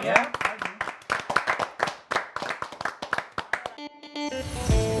 Yep. Yeah.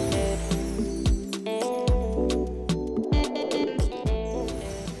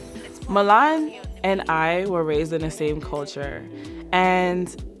 Milan and I were raised in the same culture,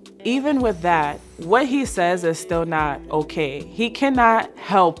 and even with that, what he says is still not okay. He cannot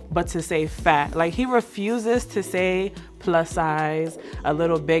help but to say fat. Like, he refuses to say plus size, a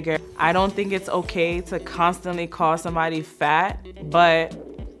little bigger. I don't think it's okay to constantly call somebody fat, but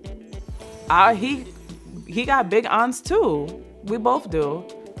he got big aunts too. We both do.